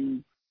chance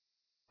to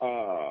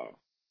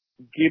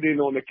get in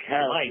on the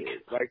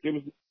characters. Like there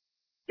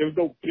was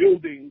no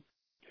building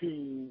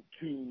to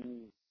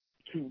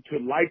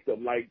like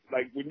them. Like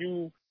when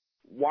you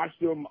watch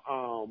them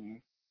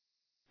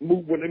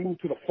when they move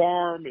to the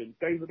farm and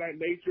things of that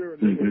nature,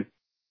 and then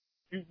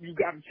you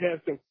got a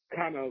chance to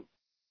kind of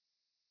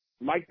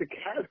like the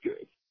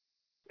characters.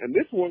 And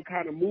this one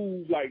kind of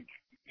moved like,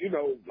 you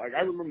know, like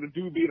I remember the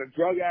dude being a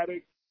drug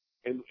addict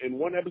in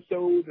one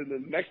episode, and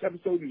then the next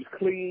episode he was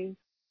clean.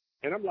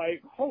 And I'm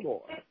like, hold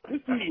on,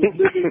 this dude was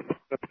living in an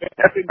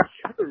abandoned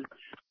church.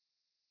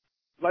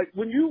 Like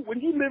when you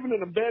live in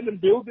an abandoned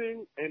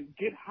building and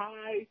get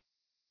high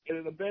in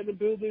an abandoned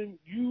building,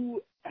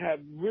 you're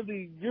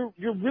really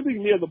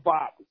near the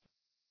bottom.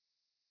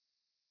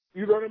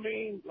 You know what I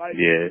mean? Like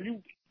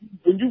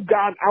when you've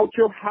gone out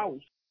your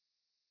house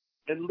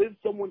and live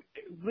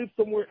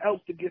somewhere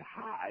else to get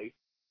high,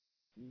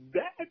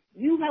 that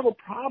you have a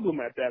problem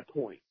at that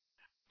point.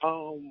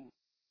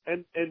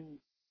 And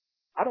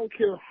I don't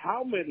care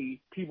how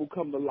many people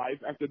come to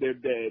life after they're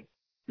dead,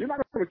 you're not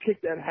going to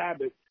kick that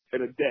habit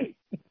in a day.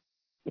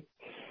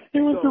 He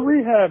went to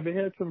rehab. They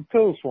had some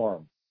pills for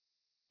him.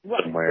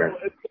 Right. Somewhere,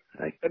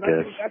 I think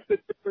that's the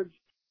difference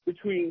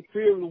between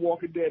Fear of the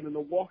Walking Dead and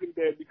The Walking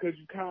Dead, because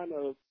you kind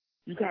of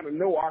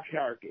know our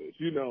characters.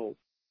 You know,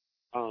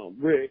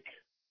 Rick,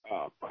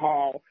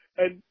 Carl,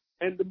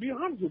 and to be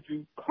honest with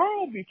you,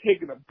 Carl be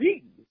taking a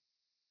beating.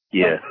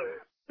 Yeah.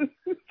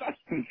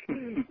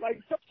 Like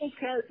some of those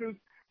characters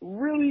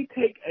really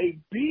take a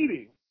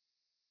beating.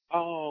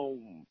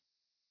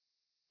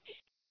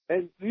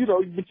 And you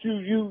know, but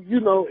you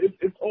know,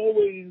 it's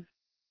always,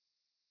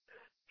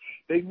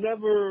 they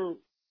never,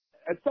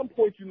 at some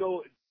point, you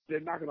know, they're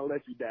not going to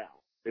let you down.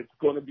 It's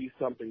going to be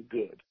something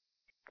good.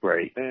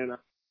 Right. And,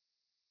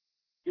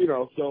 you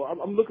know, so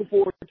I'm looking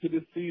forward to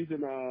this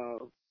season.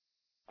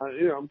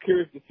 You know, I'm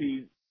curious to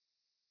see,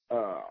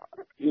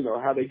 you know,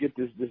 how they get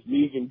this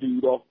Negan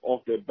dude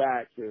off their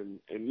backs, and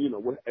you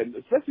know, and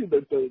especially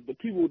the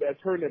people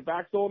that turn their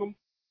backs on them.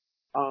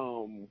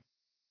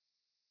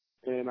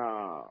 And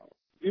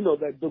you know,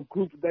 that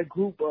group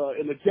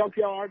in the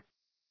junkyard.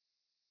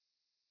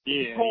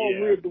 Yeah,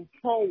 the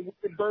tall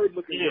weird bird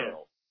looking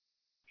girl.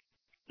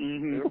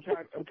 Mm-hmm.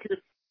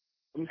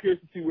 I'm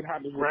curious to see what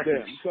happens with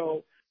them.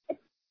 So,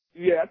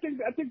 yeah, I think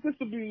this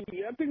will be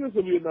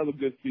another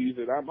good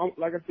season. I'm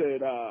like I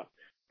said,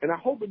 and I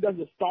hope it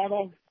doesn't start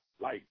off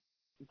like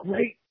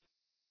great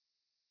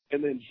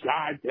and then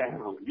die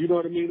down. You know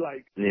what I mean?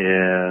 Like,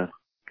 yeah.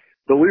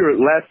 But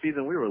last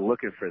season we were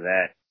looking for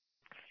that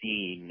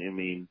scene. I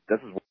mean, this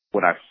is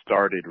when I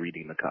started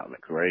reading the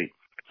comics, right?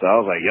 So I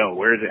was like, yo,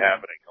 where is it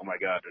happening? Oh my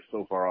God, they're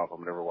so far off.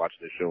 I'm never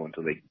watching this show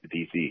until they get to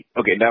DC.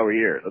 Okay, now we're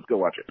here. Let's go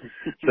watch it.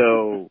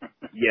 So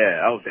yeah,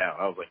 I was down.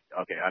 I was like,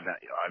 okay, I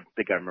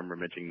think I remember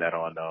mentioning that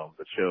on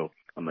the show,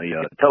 on the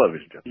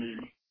television show.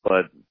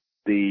 But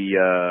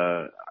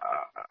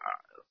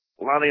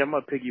Lonnie, I'm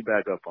gonna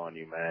piggyback up on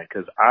you, man,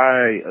 because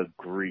I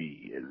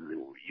agree.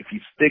 If you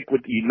stick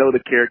with,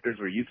 the characters,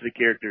 we're used to the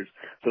characters,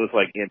 so it's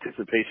like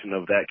anticipation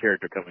of that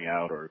character coming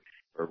out or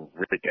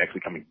Rick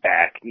actually coming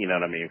back, you know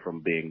what I mean,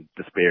 from being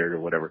despaired or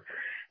whatever.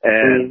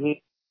 And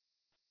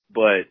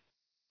but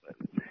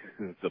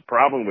the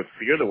problem with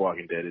Fear the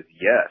Walking Dead is,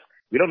 yes,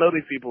 we don't know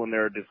these people and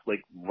they're just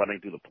like running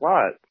through the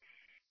plot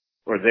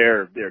or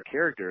their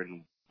character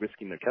and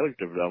risking their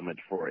character development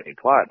for a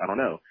plot. I don't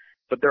know,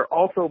 but they're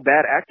also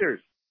bad actors.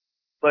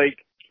 Like,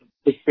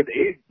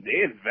 they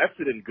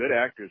invested in good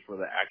actors for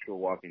the actual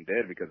Walking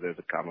Dead because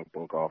there's a comic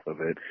book off of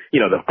it.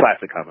 The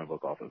classic comic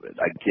book off of it.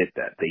 I get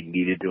that. They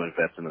needed to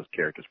invest in those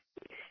characters.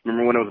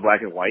 Remember when it was black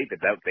and white?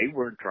 That they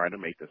were trying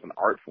to make this an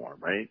art form,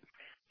 right?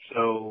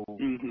 So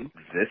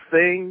this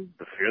thing,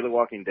 the Fear the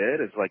Walking Dead,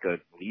 is like a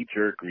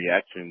knee-jerk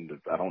reaction.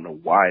 I don't know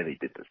why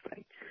they did this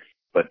thing.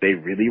 But they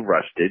really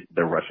rushed it.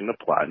 They're rushing the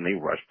plot, and they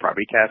rushed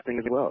probably casting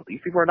as well.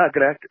 These people are not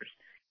good actors.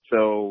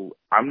 So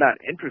I'm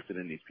not interested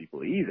in these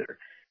people either.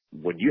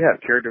 When you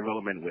have character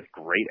development with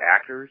great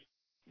actors,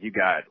 you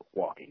got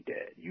Walking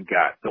Dead, you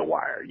got The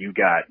Wire, you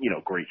got,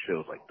 great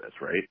shows like this,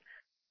 right?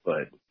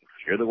 But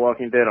Fear the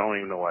Walking Dead, I don't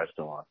even know why it's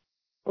still on.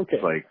 Okay.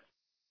 It's like,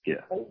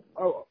 yeah.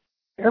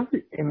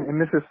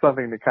 And this is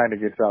something that kind of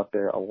gets out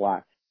there a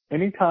lot.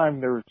 Anytime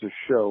there's a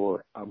show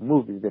or a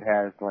movie that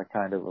has like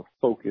kind of a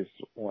focus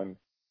on,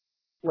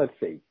 let's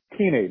say,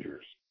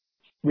 teenagers,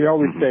 we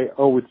always say,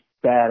 oh, it's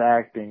bad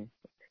acting.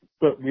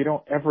 But we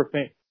don't ever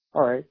think,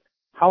 all right,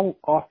 how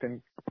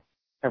often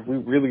have we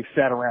really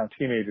sat around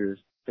teenagers,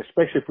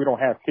 especially if we don't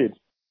have kids?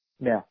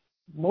 Now,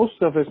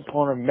 most of us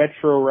on a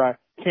metro ride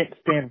can't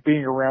stand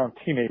being around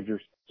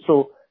teenagers.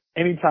 So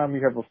anytime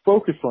you have a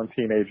focus on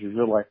teenagers,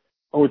 you're like,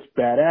 oh, it's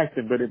bad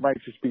acting, but it might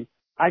just be,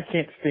 I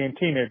can't stand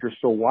teenagers,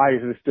 so why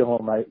is this still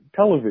on my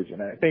television?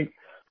 And I think,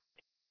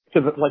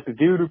 like the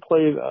dude who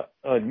plays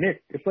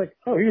Nick, it's like,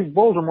 oh, he was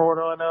Voldemort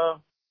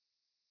on,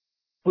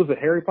 was it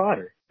Harry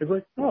Potter? It's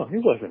like, oh, he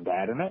wasn't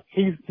bad in that.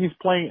 He's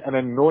playing an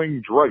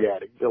annoying drug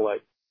addict. They're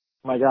like,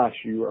 my gosh,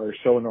 you are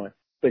so annoying.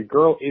 The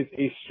girl is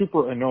a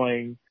super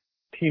annoying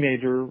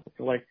teenager.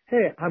 Like,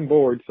 hey, I'm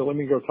bored, so let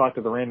me go talk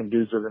to the random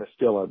dudes who are going to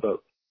steal our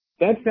boat.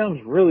 That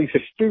sounds really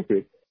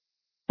stupid.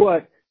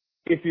 But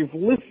if you've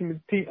listened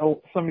to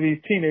some of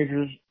these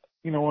teenagers,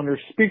 on their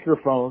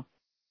speakerphone,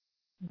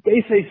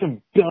 they say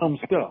some dumb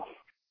stuff.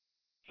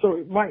 So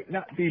it might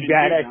not be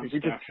bad acting.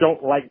 You just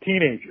don't like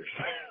teenagers.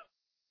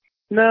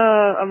 No,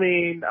 I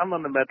mean, I'm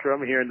on the metro,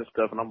 I'm hearing this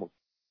stuff, and I'm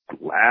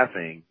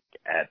laughing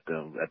at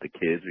the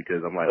kids,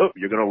 because I'm like, oh,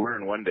 you're going to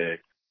learn one day.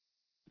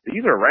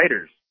 These are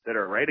writers that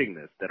are writing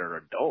this, that are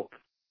adults.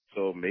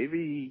 So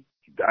maybe,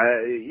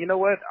 you know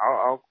what,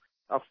 I'll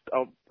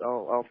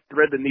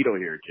thread the needle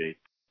here, Jay.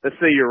 Let's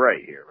say you're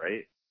right here,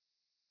 right?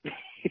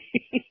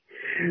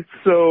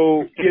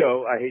 So,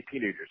 I hate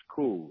teenagers.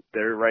 Cool.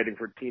 They're writing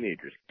for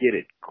teenagers. Get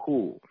it.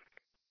 Cool.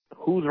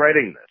 Who's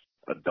writing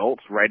this?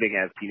 Adults writing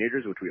as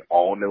teenagers, which we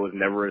all know is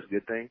never a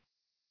good thing.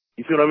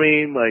 You see what I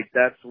mean? Like,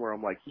 that's where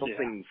I'm like,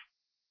 something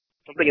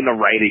in the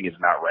writing is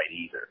not right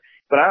either.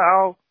 But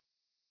I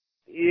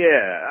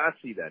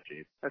see that,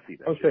 Jay. I see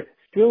that. Okay.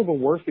 Still, the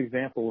worst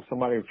example of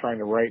somebody trying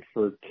to write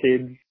for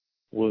kids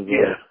was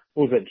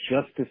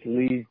Justice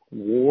League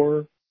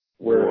War,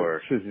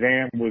 where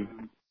Shazam was.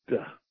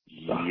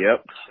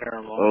 Yep.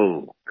 Terrible.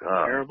 Oh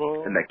God.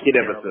 Terrible. And that kid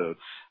episode.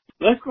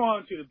 Let's go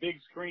on to the big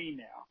screen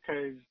now,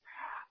 because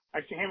I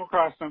came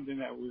across something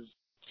that was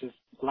just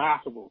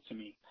laughable to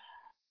me.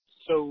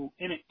 So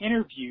in an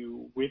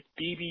interview with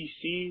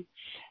BBC,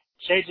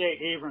 J.J.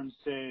 Abrams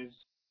says,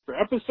 for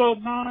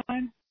episode 9,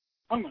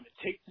 I'm going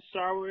to take the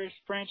Star Wars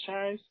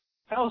franchise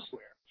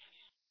elsewhere.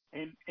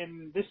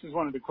 And this is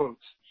one of the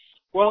quotes.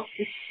 Well,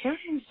 it's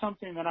certainly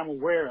something that I'm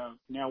aware of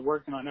now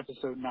working on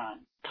episode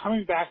 9,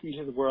 coming back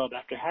into the world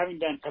after having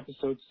done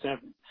episode 7.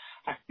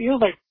 I feel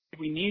like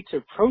we need to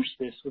approach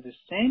this with the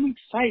same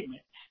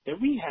excitement that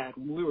we had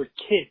when we were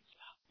kids,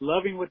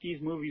 loving what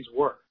these movies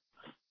were.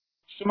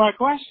 So my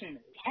question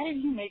is, how did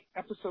you make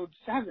episode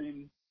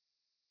 7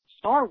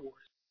 Star Wars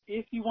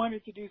if you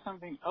wanted to do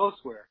something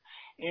elsewhere?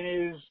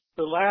 And is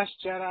The Last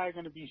Jedi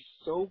going to be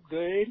so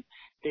good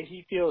that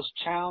he feels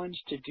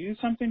challenged to do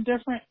something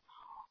different?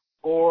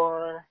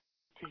 Or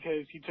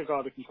because he took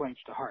all the complaints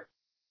to heart?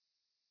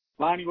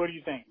 Lonnie, what do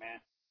you think, man?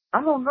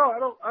 I don't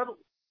know.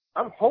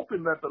 I'm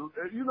hoping that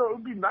it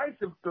would be nice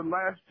if The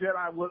Last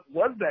Jedi was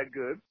that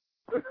good.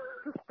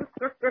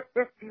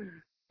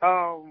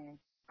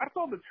 I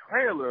saw the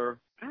trailer.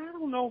 I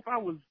don't know if I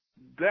was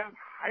that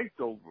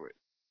hyped over it.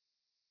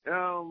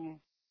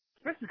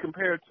 Especially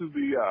compared to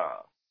the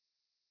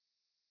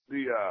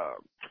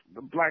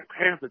Black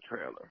Panther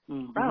trailer.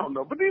 Mm-hmm. I don't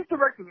know, but these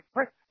directors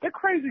they're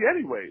crazy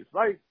anyways.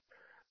 Like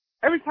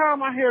every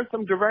time I hear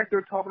some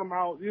director talking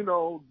about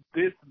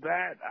this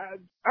that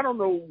I don't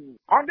know.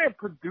 Are they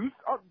produced?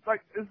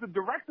 Like is the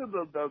director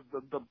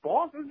the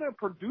boss? Is there a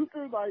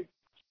producer like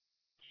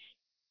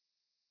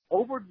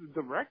over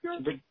the director?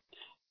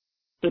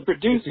 The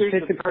producer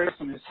is the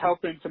person who's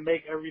helping to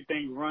make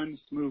everything run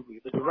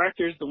smoothly. The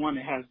director is the one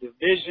that has the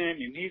vision,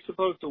 and he's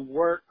supposed to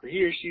work, or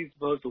he or she's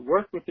supposed to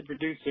work with the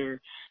producer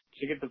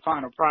to get the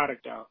final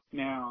product out.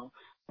 Now,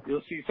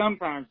 you'll see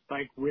sometimes,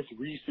 like with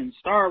recent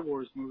Star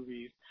Wars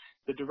movies,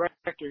 the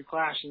director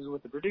clashes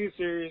with the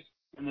producers,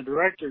 and the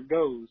director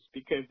goes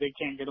because they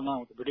can't get along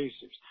with the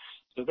producers.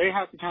 So they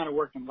have to kind of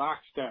work in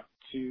lockstep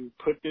to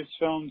put this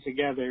film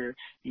together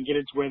and get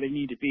it to where they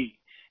need to be.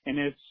 And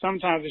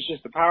sometimes it's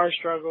just a power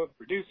struggle, the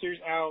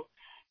producer's out,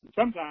 and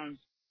sometimes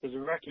the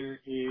director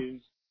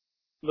is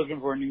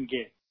looking for a new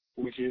gig,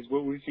 which is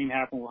what we've seen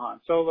happen with Han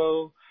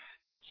Solo.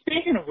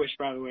 Speaking of which,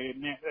 by the way,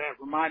 that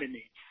reminded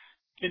me,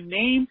 the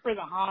name for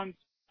the Han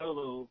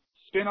Solo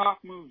spin-off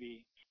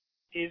movie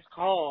is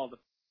called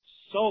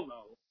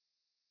Solo,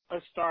 a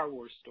Star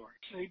Wars story.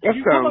 Did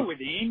you come up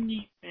with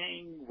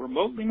anything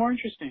remotely more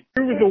interesting?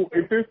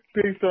 If it's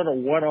based on a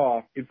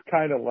one-off, it's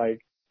kind of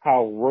like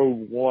how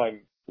Rogue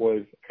One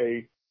was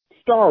a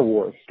Star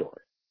Wars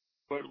story.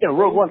 But yeah,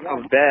 Rogue One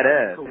sounds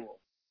badass. Cool.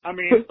 I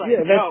mean, it's like,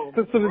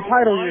 so the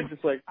title, you're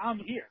just like, I'm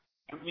here.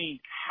 I mean,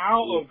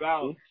 how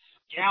about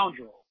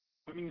Scoundrel?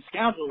 I mean,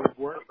 Scoundrel would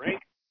work,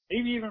 right?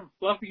 Maybe even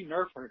Fluffy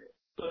Nerf heard it.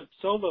 But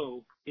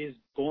Solo is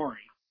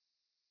boring.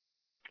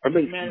 I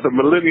mean, the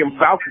Millennium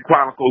Falcon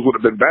Chronicles would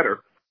have been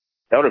better.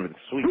 That would have been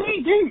sweet. I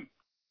mean, dude,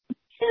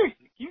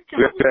 seriously, you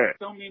come up with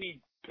so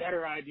many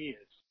better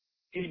ideas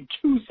in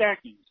 2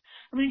 seconds.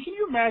 I mean, can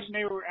you imagine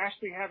they were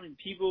actually having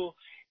people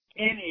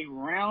in a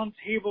round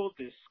table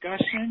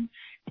discussion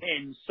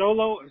and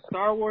Solo and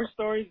Star Wars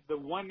stories, the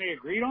one they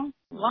agreed on?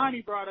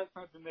 Lonnie brought up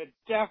something that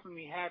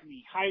definitely had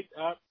me hyped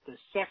up the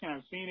second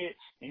I've seen it,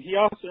 and he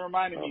also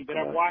reminded me that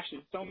I've watched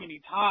it so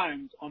many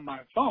times on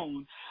my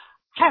phone,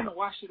 I haven't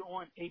watched it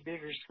on a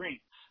bigger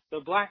screen. The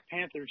Black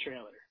Panther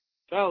trailer.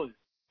 Fellas,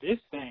 this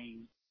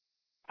thing,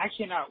 I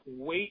cannot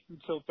wait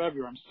until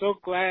February. I'm so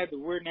glad that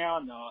we're now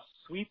in the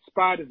sweet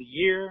spot of the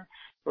year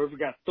where we've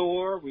got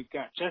Thor, we've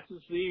got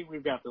Justice League,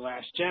 we've got The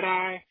Last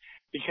Jedi,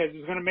 because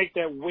it's going to make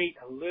that wait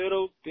a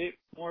little bit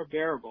more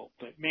bearable.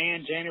 But,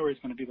 man, January is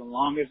going to be the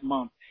longest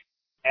month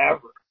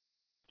ever.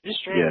 This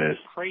trailer is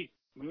crazy.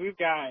 I mean, we've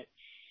got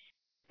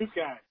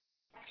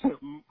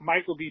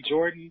Michael B.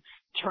 Jordan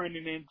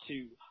turning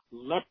into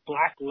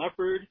Black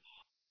Leopard,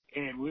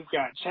 and we've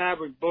got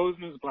Chadwick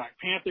Boseman's Black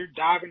Panther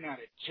diving out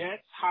of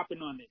jets,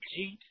 hopping on the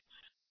Jeep,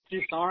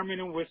 disarming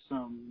him with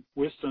some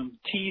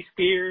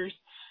T-spears.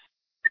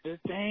 This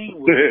thing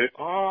was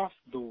off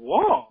the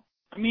wall.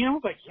 I mean, I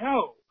was like,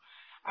 yo,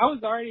 I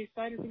was already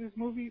excited for this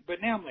movie,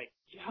 but now I'm like,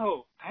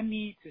 yo, I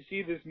need to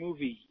see this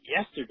movie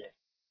yesterday.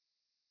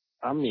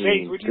 I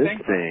mean, this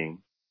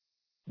thing.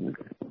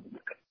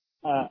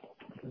 I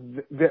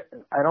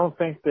don't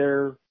think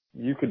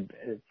you could,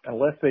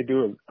 unless they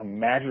do a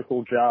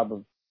magical job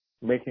of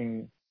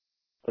making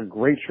a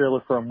great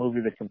trailer for a movie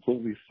that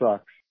completely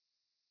sucks.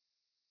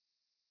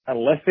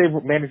 Unless they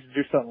manage to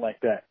do something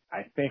like that,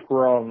 I think we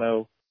all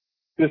know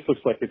this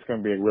looks like it's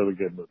going to be a really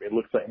good movie. It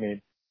looks like,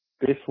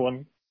 this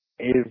one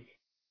is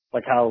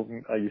like how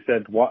you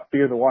said,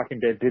 Fear the Walking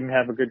Dead didn't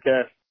have a good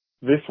cast.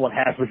 This one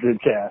has a good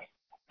cast,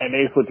 and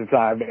they put the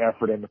time and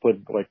effort in to put,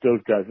 like,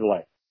 those guys are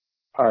like,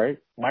 all right,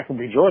 Michael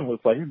B. Jordan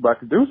looks like he's about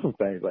to do some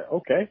things. Like,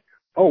 okay,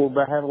 we're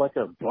about to have like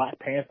a Black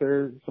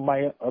Panther,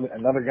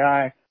 another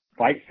guy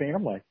fight scene.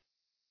 I'm like,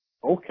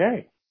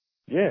 okay,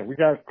 yeah,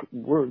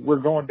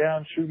 we're going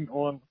down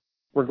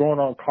we're going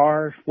on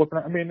cars, flipping.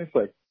 I mean, it's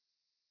like,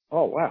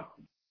 oh wow,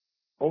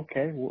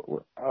 okay,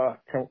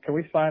 can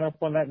we sign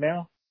up on that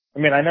now? I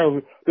mean, I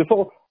know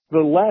the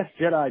Last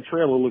Jedi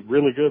trailer looked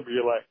really good, but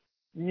you're like,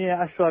 yeah,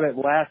 I saw that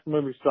last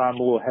movie, so I'm a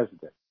little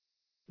hesitant.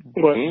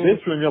 But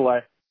this one, you're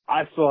like,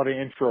 I saw the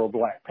intro of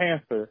Black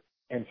Panther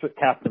and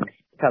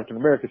Captain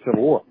America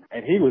Civil War,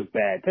 and he was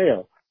bad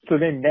tail. So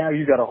then now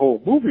you got a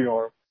whole movie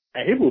on him,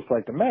 and he looks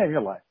like the man.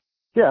 You're like,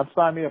 yeah,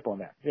 sign me up on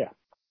that. Yeah.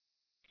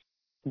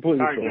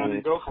 Completely. All right,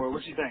 Johnny, go for it.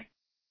 What you think?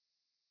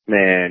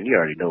 Man, you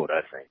already know what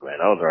I think,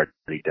 man. I was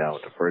already down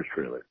with the first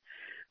trailer.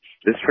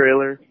 This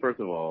trailer, first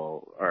of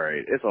all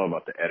right, it's all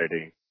about the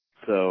editing.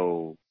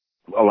 So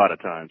a lot of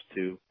times,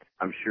 too,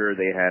 I'm sure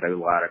they had a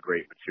lot of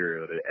great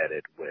material to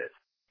edit with.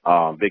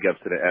 Big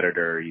ups to the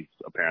editor. He's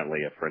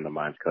apparently a friend of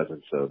mine's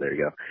cousin, so there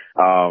you go.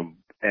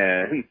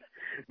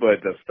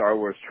 But the Star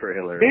Wars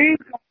trailer, yeah,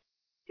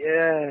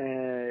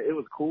 it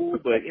was cool,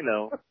 but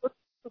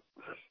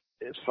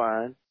it's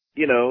fine.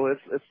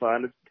 It's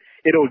fine.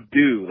 it'll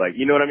do. Like,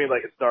 you know what I mean?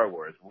 Like it's Star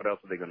Wars. What else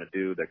are they gonna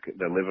do?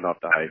 They're living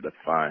off the hype. That's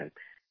fine.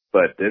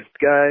 But this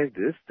guy,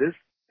 this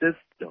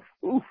stuff.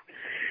 Oof.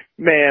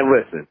 Man,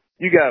 listen.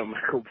 You got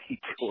Michael B.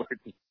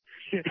 Jordan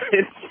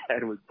and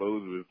Chadwick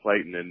Boseman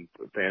fighting in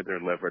Panther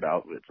and Leopard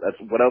outfits. That's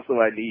what else do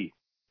I need?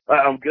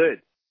 I'm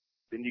good.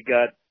 Then you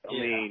got. I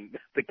mean,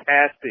 the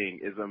casting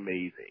is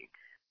amazing.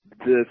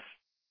 This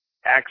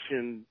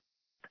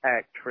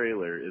action-packed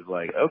trailer is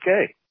like,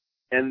 okay.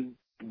 And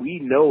we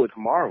know it's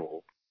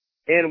Marvel,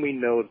 and we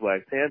know it's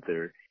Black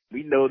Panther.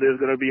 We know there's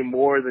going to be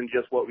more than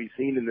just what we've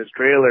seen in this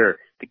trailer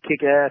to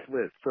kick ass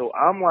with. So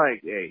I'm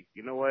like, hey,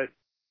 you know what?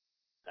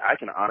 I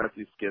can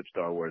honestly skip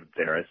Star Wars,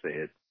 dare I say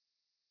it.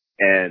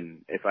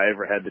 And if I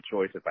ever had the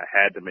choice, if I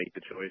had to make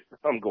the choice,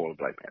 I'm going with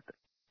Black Panther.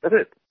 That's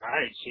it. All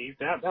right, Chief.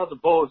 That was a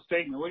bold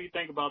statement. What do you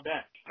think about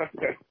that?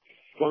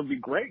 It's going to be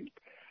great.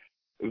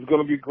 It's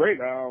going to be great.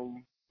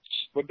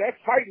 But that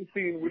fighting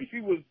scene where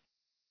she was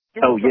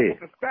doing with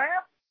the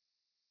staff,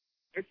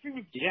 and she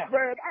was,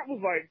 man, I was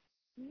like,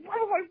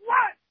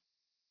 what?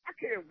 I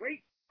can't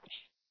wait.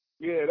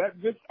 Yeah,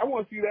 I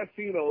want to see that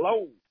scene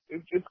alone.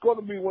 It's going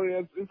to be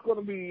it's going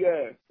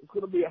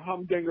to be a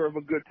humdinger of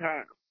a good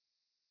time.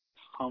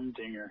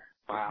 Humdinger.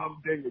 Wow.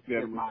 Humdinger,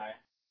 gentlemen.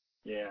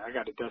 I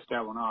got to dust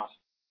that one off.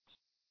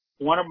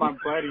 One of my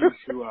buddies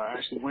who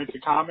actually went to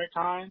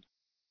Comic-Con,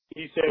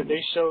 he said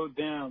they showed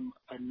them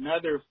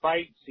another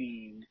fight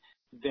scene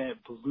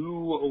that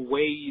blew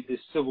away the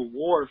Civil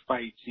War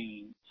fight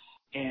scene,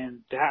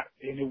 and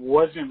it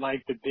wasn't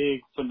like the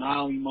big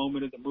finale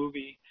moment of the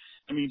movie.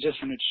 I mean, just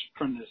from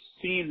the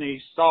scene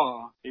they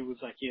saw, it was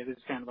like, this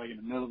is kind of like in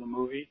the middle of the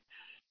movie,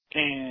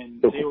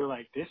 and they were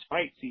like, this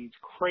fight scene's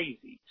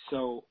crazy.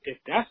 So if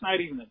that's not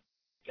even the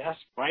best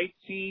fight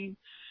scene,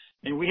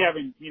 and we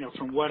haven't,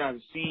 from what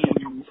I've seen,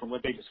 from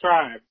what they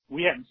described,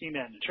 we haven't seen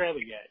that in the trailer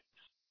yet.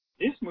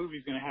 This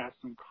movie's going to have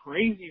some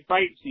crazy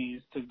fight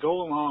scenes to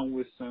go along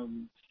with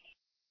some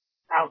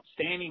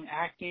outstanding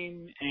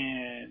acting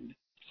and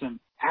some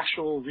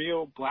actual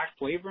real black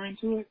flavor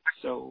into it.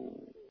 So,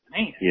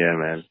 man. Yeah,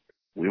 man.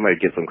 We might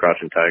get some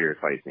Crouching Tiger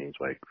fight scenes,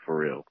 like, for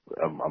real.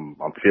 I'm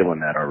feeling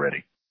that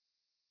already.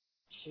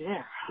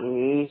 Yeah.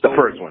 The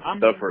first one.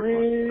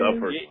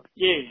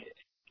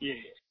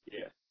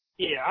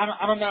 Yeah,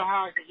 I don't know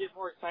how I can get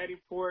more excited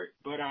for it,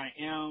 but I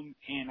am,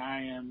 and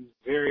I am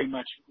very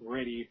much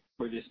ready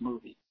for this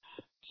movie.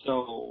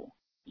 So,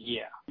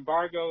 yeah.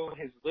 Embargo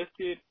has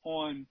lifted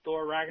on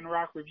Thor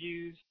Ragnarok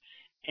reviews,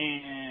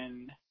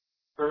 and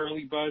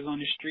early buzz on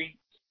the street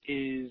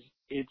is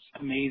it's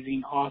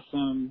amazing,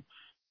 awesome,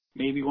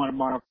 maybe one of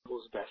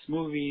Marvel's best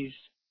movies.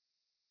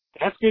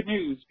 That's good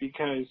news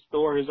because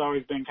Thor has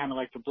always been kind of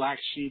like the black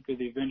sheep of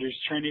the Avengers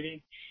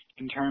Trinity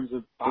in terms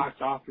of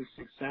box office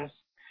success.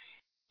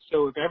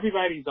 So if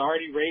everybody's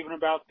already raving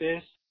about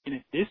this, and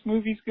if this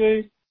movie's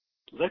good,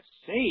 let's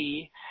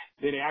say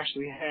that it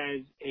actually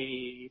has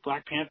a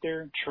Black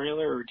Panther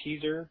trailer or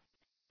teaser.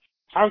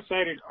 How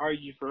excited are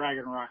you for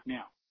Ragnarok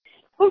now?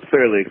 I'm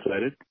fairly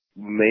excited.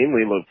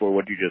 Mainly look for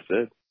what you just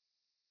said.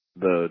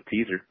 The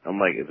teaser. I'm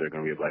like, is there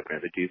going to be a Black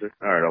Panther teaser?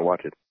 All right, I'll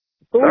watch it.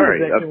 Sorry,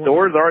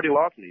 Thor's already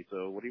lost me,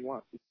 so what do you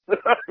want?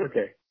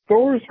 Okay.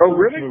 Thor's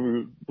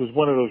movie was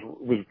one of those,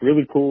 was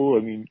really cool.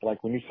 I mean,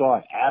 like when you saw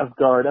it,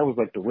 Asgard, that was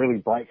like the really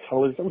bright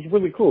colors. That was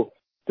really cool.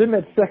 Then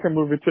that second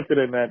movie took it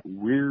in that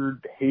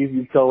weird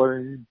hazy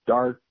color,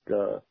 dark,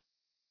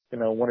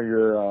 one of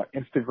your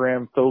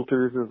Instagram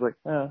filters is like,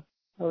 oh,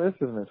 this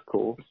isn't as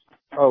cool.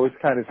 Oh, it's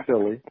kind of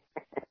silly.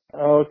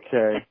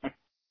 Okay.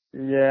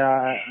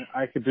 Yeah,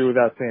 I could do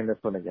without seeing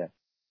this one again.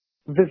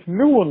 This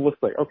new one looks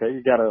like, okay,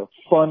 you got a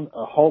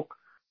Hulk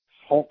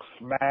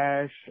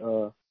smash,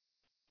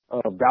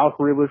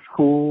 Valkyrie looks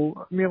cool.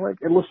 I mean, like,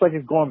 it looks like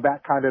it's going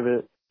back kind of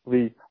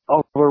the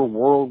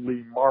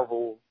otherworldly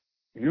Marvel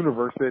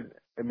universe that,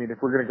 I mean,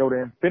 if we're going to go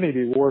to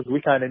Infinity Wars,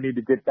 we kind of need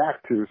to get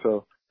back to.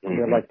 So,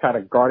 they're like kind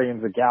of Guardians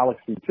of the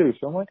Galaxy too.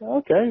 So I'm like,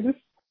 okay,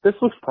 this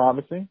looks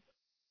promising.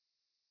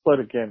 But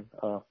again,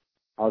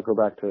 I'll go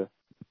back to,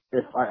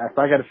 if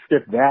I got to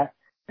skip that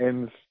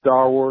in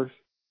Star Wars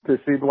to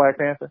see Black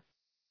Panther,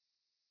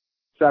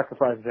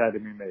 sacrifices had to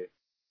be made.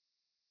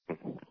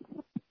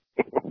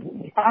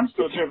 I'm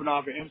still tripping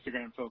off an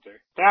Instagram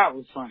filter. That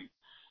was funny.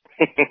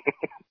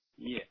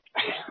 Yeah.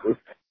 It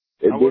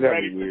I did was have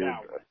ready a for weird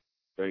that one.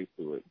 face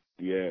to it.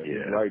 Yeah.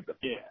 Yeah. Right.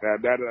 Yeah. Now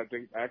that I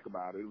think back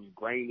about it, it was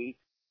grainy.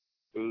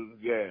 It was,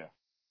 yeah.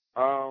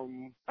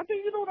 I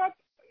think,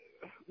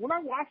 when I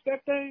watched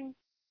that thing,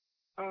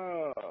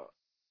 I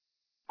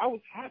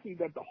was happy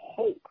that the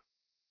Hulk,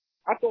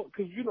 I thought,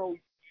 cause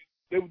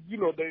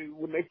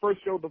when they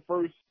first showed the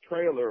first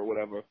trailer or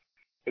whatever,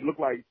 it looked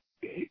like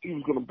he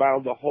was going to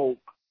battle the Hulk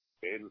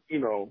in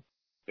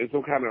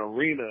some kind of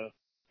arena,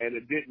 and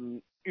it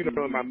didn't,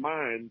 in my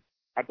mind,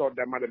 I thought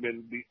that might have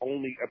been the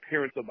only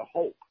appearance of the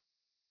Hulk.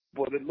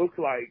 But it looks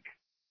like,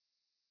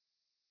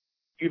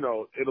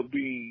 it'll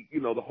be,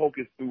 the Hulk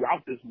is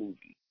throughout this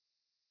movie.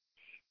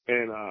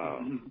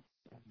 And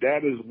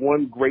that is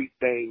one great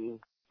thing.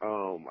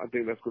 I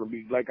think that's going to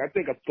be, like, I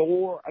think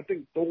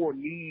Thor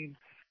needs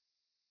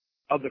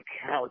other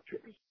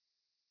characters.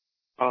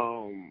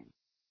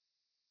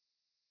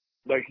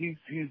 Like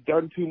he's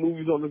done 2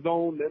 movies on his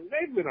own, and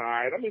they've been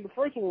alright. I mean, the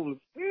first one was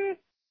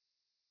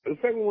the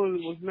second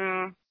one was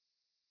nah.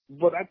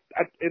 But I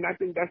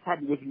think that's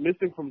probably what's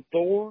missing from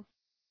Thor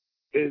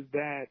is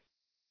that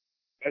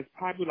as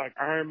popular like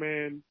Iron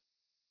Man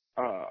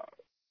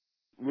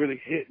really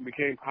hit and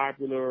became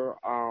popular,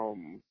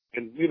 and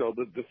you know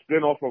the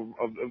spin-off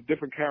of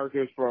different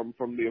characters from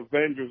the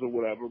Avengers or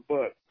whatever.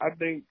 But I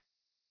think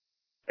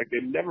like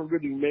they never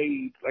really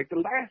made like the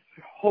last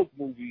Hulk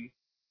movie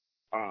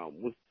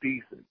was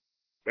decent.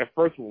 That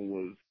first one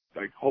was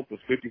like Hulk was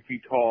 50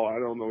 feet tall. I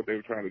don't know what they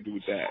were trying to do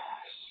with that.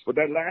 But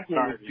that last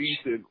one was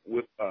decent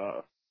with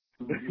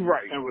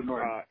right with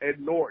Ed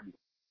Norton.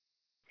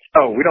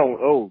 Oh, we don't.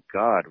 Oh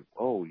God.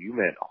 Oh, you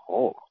meant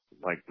Hulk,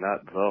 like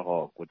not the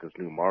Hulk with this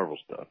new Marvel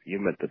stuff. You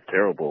meant the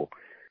terrible,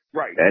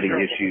 daddy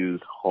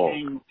issues Hulk.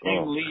 Ang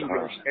Lee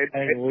version.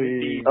 Ang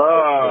Lee.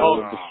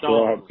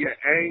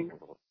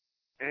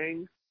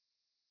 Ang.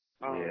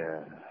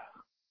 Yeah.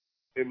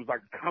 It was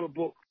like a comic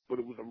book, but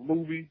it was a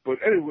movie.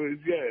 But anyways,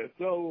 yeah.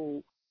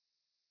 So,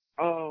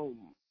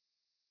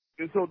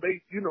 and so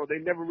they, you know, they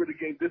never really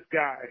gave this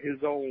guy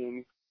his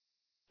own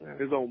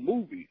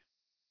movie.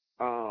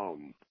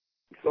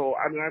 So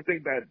I mean, I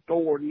think that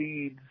Thor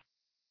needs,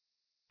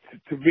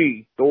 to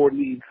me,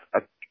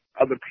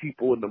 other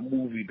people in the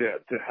movie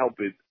to help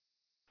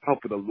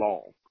it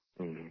along.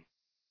 Mm-hmm.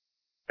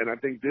 And I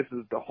think this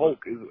is the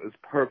Hulk is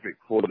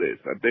perfect for this.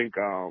 I think,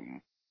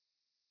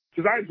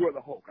 because I enjoy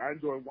the Hulk. I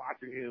enjoy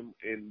watching him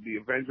in the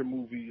Avenger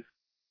movies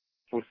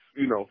for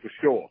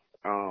sure.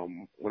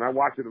 When I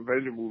watch an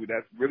Avenger movie,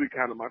 that's really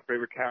kind of my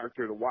favorite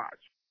character to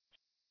watch.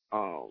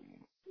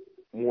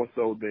 More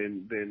so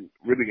than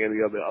really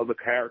any other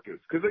characters.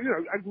 Because, you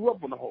know, I grew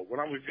up on the Hulk. When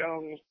I was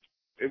young,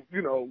 it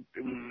was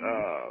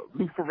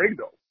Lou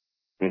Ferrigno.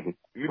 Mm-hmm.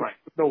 You know,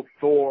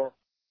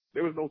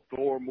 there was no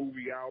Thor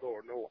movie out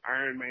or no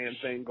Iron Man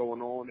thing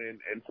going on,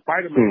 and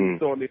Spider-Man was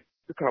still in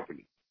the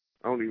company.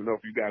 I don't even know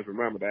if you guys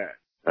remember that.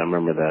 I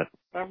remember that.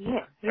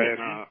 Yeah.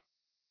 And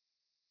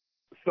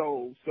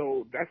so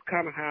that's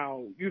kind of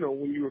how, you know,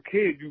 when you were a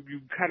kid,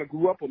 you kind of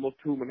grew up on those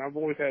two, and I've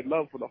always had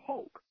love for the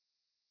Hulk.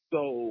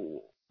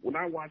 So when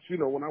I watch the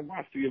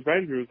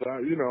Avengers,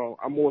 you know,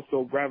 I more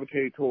so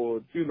gravitate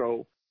towards, you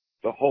know,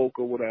 the Hulk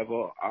or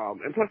whatever.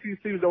 And plus, he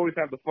seems to always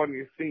have the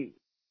funniest scene.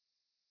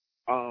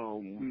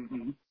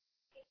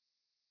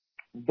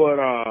 But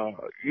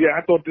yeah,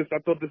 I thought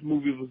this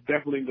movie was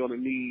definitely going to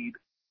need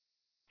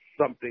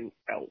something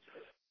else.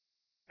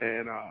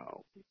 And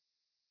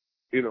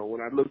you know,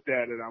 when I looked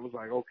at it, I was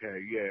like,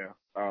 okay, yeah,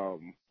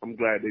 I'm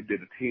glad they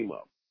did a team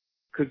up.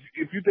 Because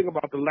if you think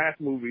about the last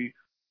movie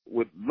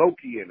with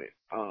Loki in it,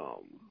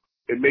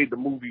 it made the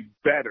movie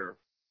better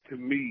to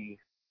me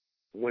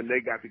when they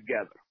got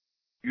together.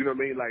 You know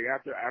what I mean? Like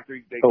after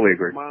they totally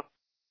agree.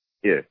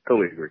 Yeah,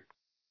 totally agree.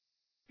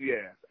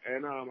 Yeah,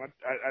 and I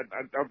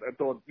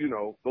thought, you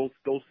know,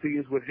 those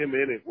scenes with him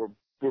in it were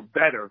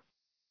better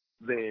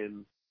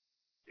than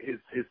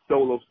his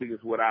solo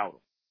scenes without him.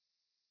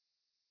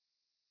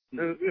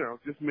 And, you know,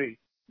 just me.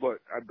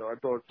 But I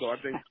thought so. I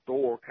think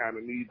Thor kind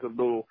of needs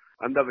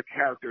another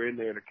character in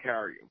there to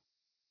carry him.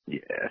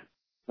 Yeah,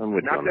 I'm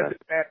with you on that. Not that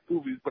they're bad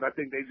movies, but I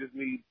think they just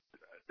need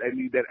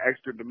that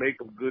extra to make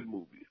them good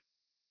movies.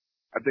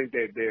 I think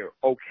they're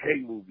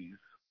okay movies,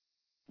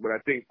 but I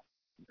think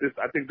this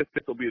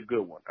will be a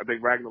good one. I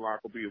think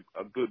Ragnarok will be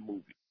a good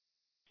movie.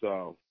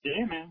 So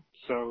yeah, man.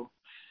 So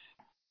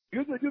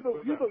you're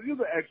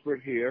the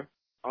expert here.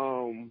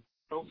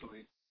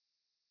 Hopefully,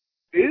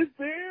 is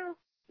there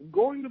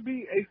going to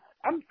be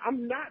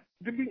I'm not,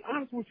 to be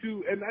honest with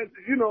you, and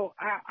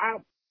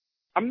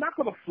I'm not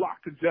going to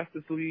flock to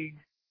Justice League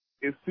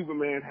if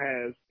Superman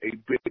has a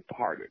big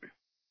part in it.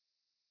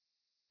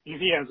 If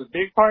he has a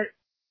big part?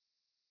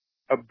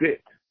 A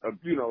bit.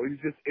 You know,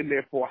 he's just in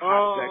there for a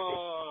hot second.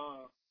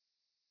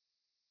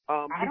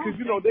 Because,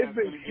 you know, they've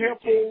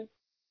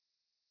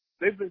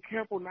been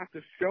careful not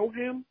to show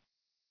him.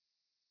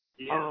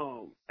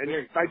 Yeah. And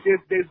like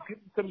there's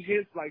some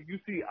hints, like you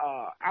see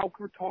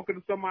Alfred talking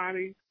to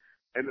somebody,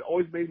 and it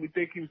always made me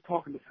think he was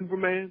talking to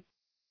Superman,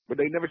 but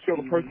they never show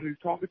the person he's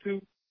talking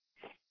to.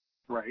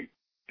 Right.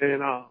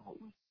 And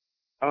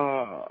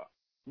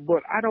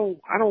but I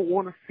don't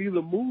want to see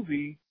the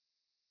movie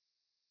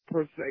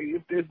per se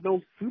if there's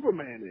no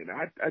Superman in it.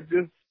 I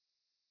just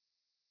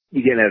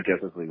you can't have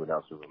Justice League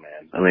without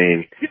Superman. I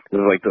mean, this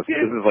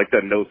is like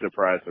the no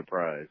surprise.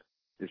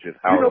 It's just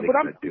how are they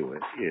going to do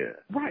it? Yeah.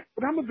 Right,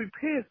 but I'm gonna be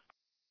pissed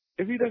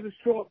if he doesn't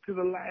show up to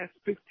the last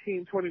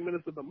 15, 20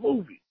 minutes of the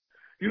movie.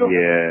 You know?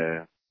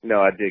 Yeah.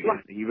 No, I dig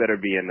it. He better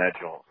be in that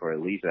joint for at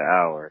least an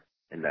hour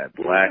in that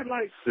black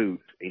suit.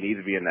 He needs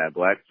to be in that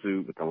black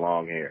suit with the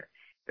long hair.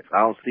 If I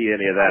don't see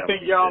any of that, I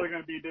think y'all are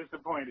going to be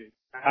disappointed.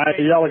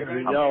 Y'all are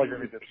going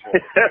to be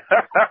disappointed.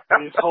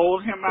 Just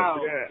hold him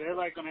out. Yeah. They're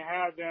like going to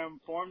have them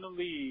form the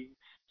league,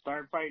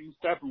 start fighting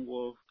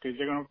Steppenwolf, because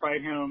they're going to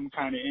fight him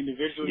kind of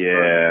individually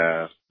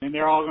first. And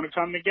they're all going to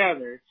come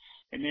together,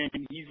 and then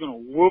he's going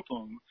to whoop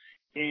them.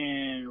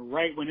 And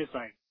right when it's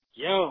like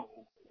yo,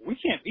 we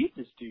can't beat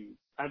this dude.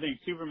 I think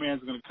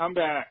Superman's going to come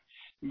back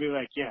and be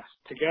like, yes,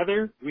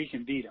 together we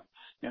can beat him.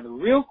 Now, the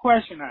real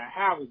question I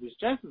have with this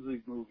Justice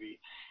League movie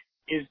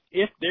is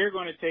if they're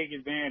going to take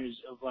advantage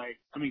of, like,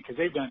 I mean, because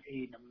they've done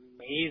an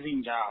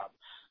amazing job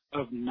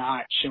of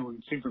not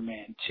showing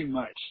Superman too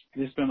much.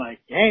 And it's been like,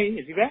 hey,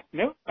 is he back?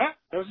 Nope. Ah,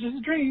 that was just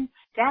a dream.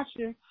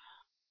 Gotcha.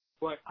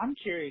 But I'm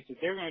curious if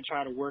they're going to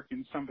try to work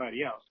in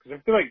somebody else. Because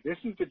I feel like this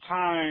is the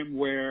time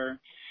where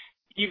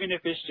even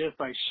if it's just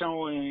like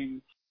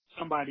showing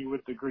somebody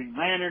with the Green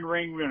Lantern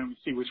ring, we're going to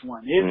see which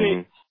one is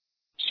it,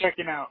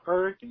 checking out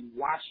Earth and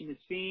watching the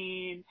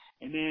scene,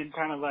 and then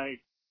kind of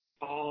like,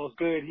 all's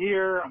good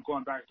here, I'm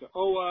going back to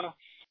Oa,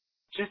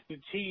 just to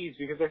tease,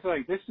 because I feel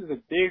like this is a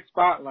big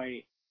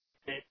spotlight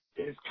that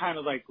is kind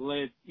of like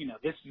led, you know,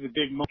 this is a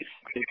big moment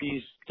that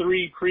these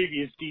 3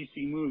 previous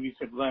DC movies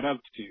have led up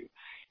to.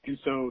 And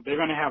so they're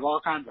going to have all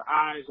kinds of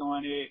eyes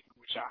on it,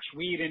 with Josh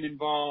Whedon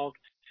involved.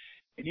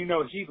 And you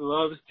know, he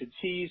loves to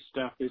tease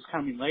stuff that's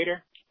coming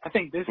later. I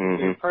think this is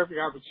a perfect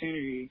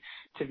opportunity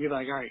to be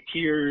like, all right,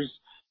 here's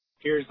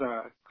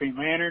Green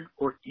Lantern,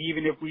 or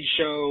even if we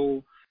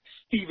show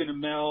Stephen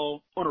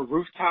Amell on a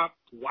rooftop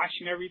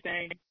watching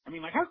everything. I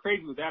mean, like, how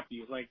crazy would that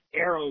be? Like,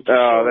 Arrow just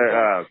God,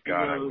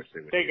 I wish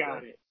they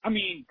got it. I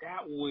mean,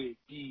 that would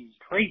be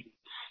crazy.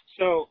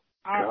 So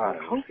I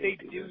hope they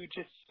do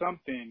just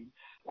something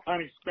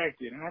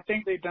unexpected. And I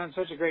think they've done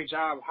such a great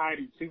job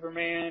hiding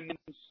Superman's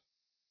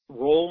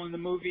role in the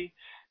movie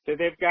that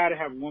they've got to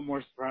have one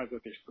more surprise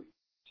up their sleeve.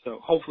 So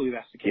hopefully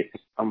that's the case.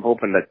 I'm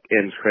hoping that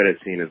end credit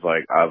scene is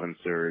like Ivan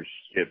Sur's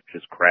ship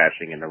just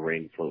crashing and the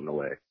ring floating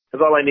away.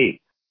 That's all I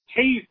need.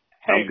 Hey,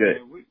 I'm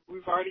good. man,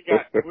 we've already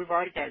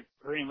got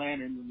Green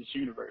Lantern in this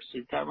universe.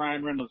 We've got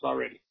Ryan Reynolds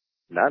already.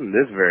 Not in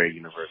this very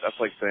universe. That's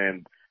like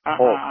saying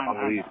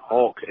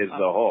Hulk is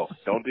the Hulk.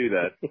 Don't do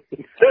that.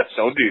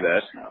 Don't do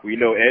that. We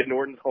know Ed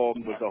Norton's Hulk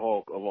was the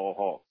Hulk of all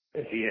Hulk.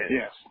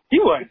 Yes, he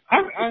was.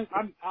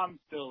 I'm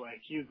still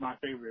like, he's my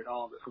favorite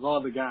of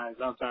all the guys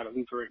outside of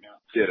Luke right now.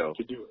 Ditto.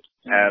 To do it.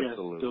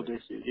 Absolutely. Still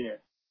Dixie, yeah.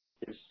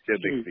 He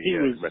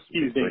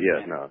was big.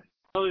 Yeah, no.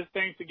 Well,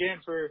 thanks again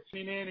for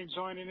tuning in and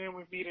joining in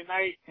with me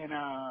tonight, and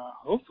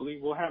hopefully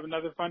we'll have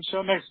another fun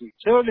show next week.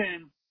 Till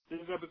then, this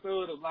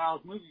episode of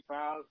Lyle's Movie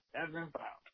Files has been filed.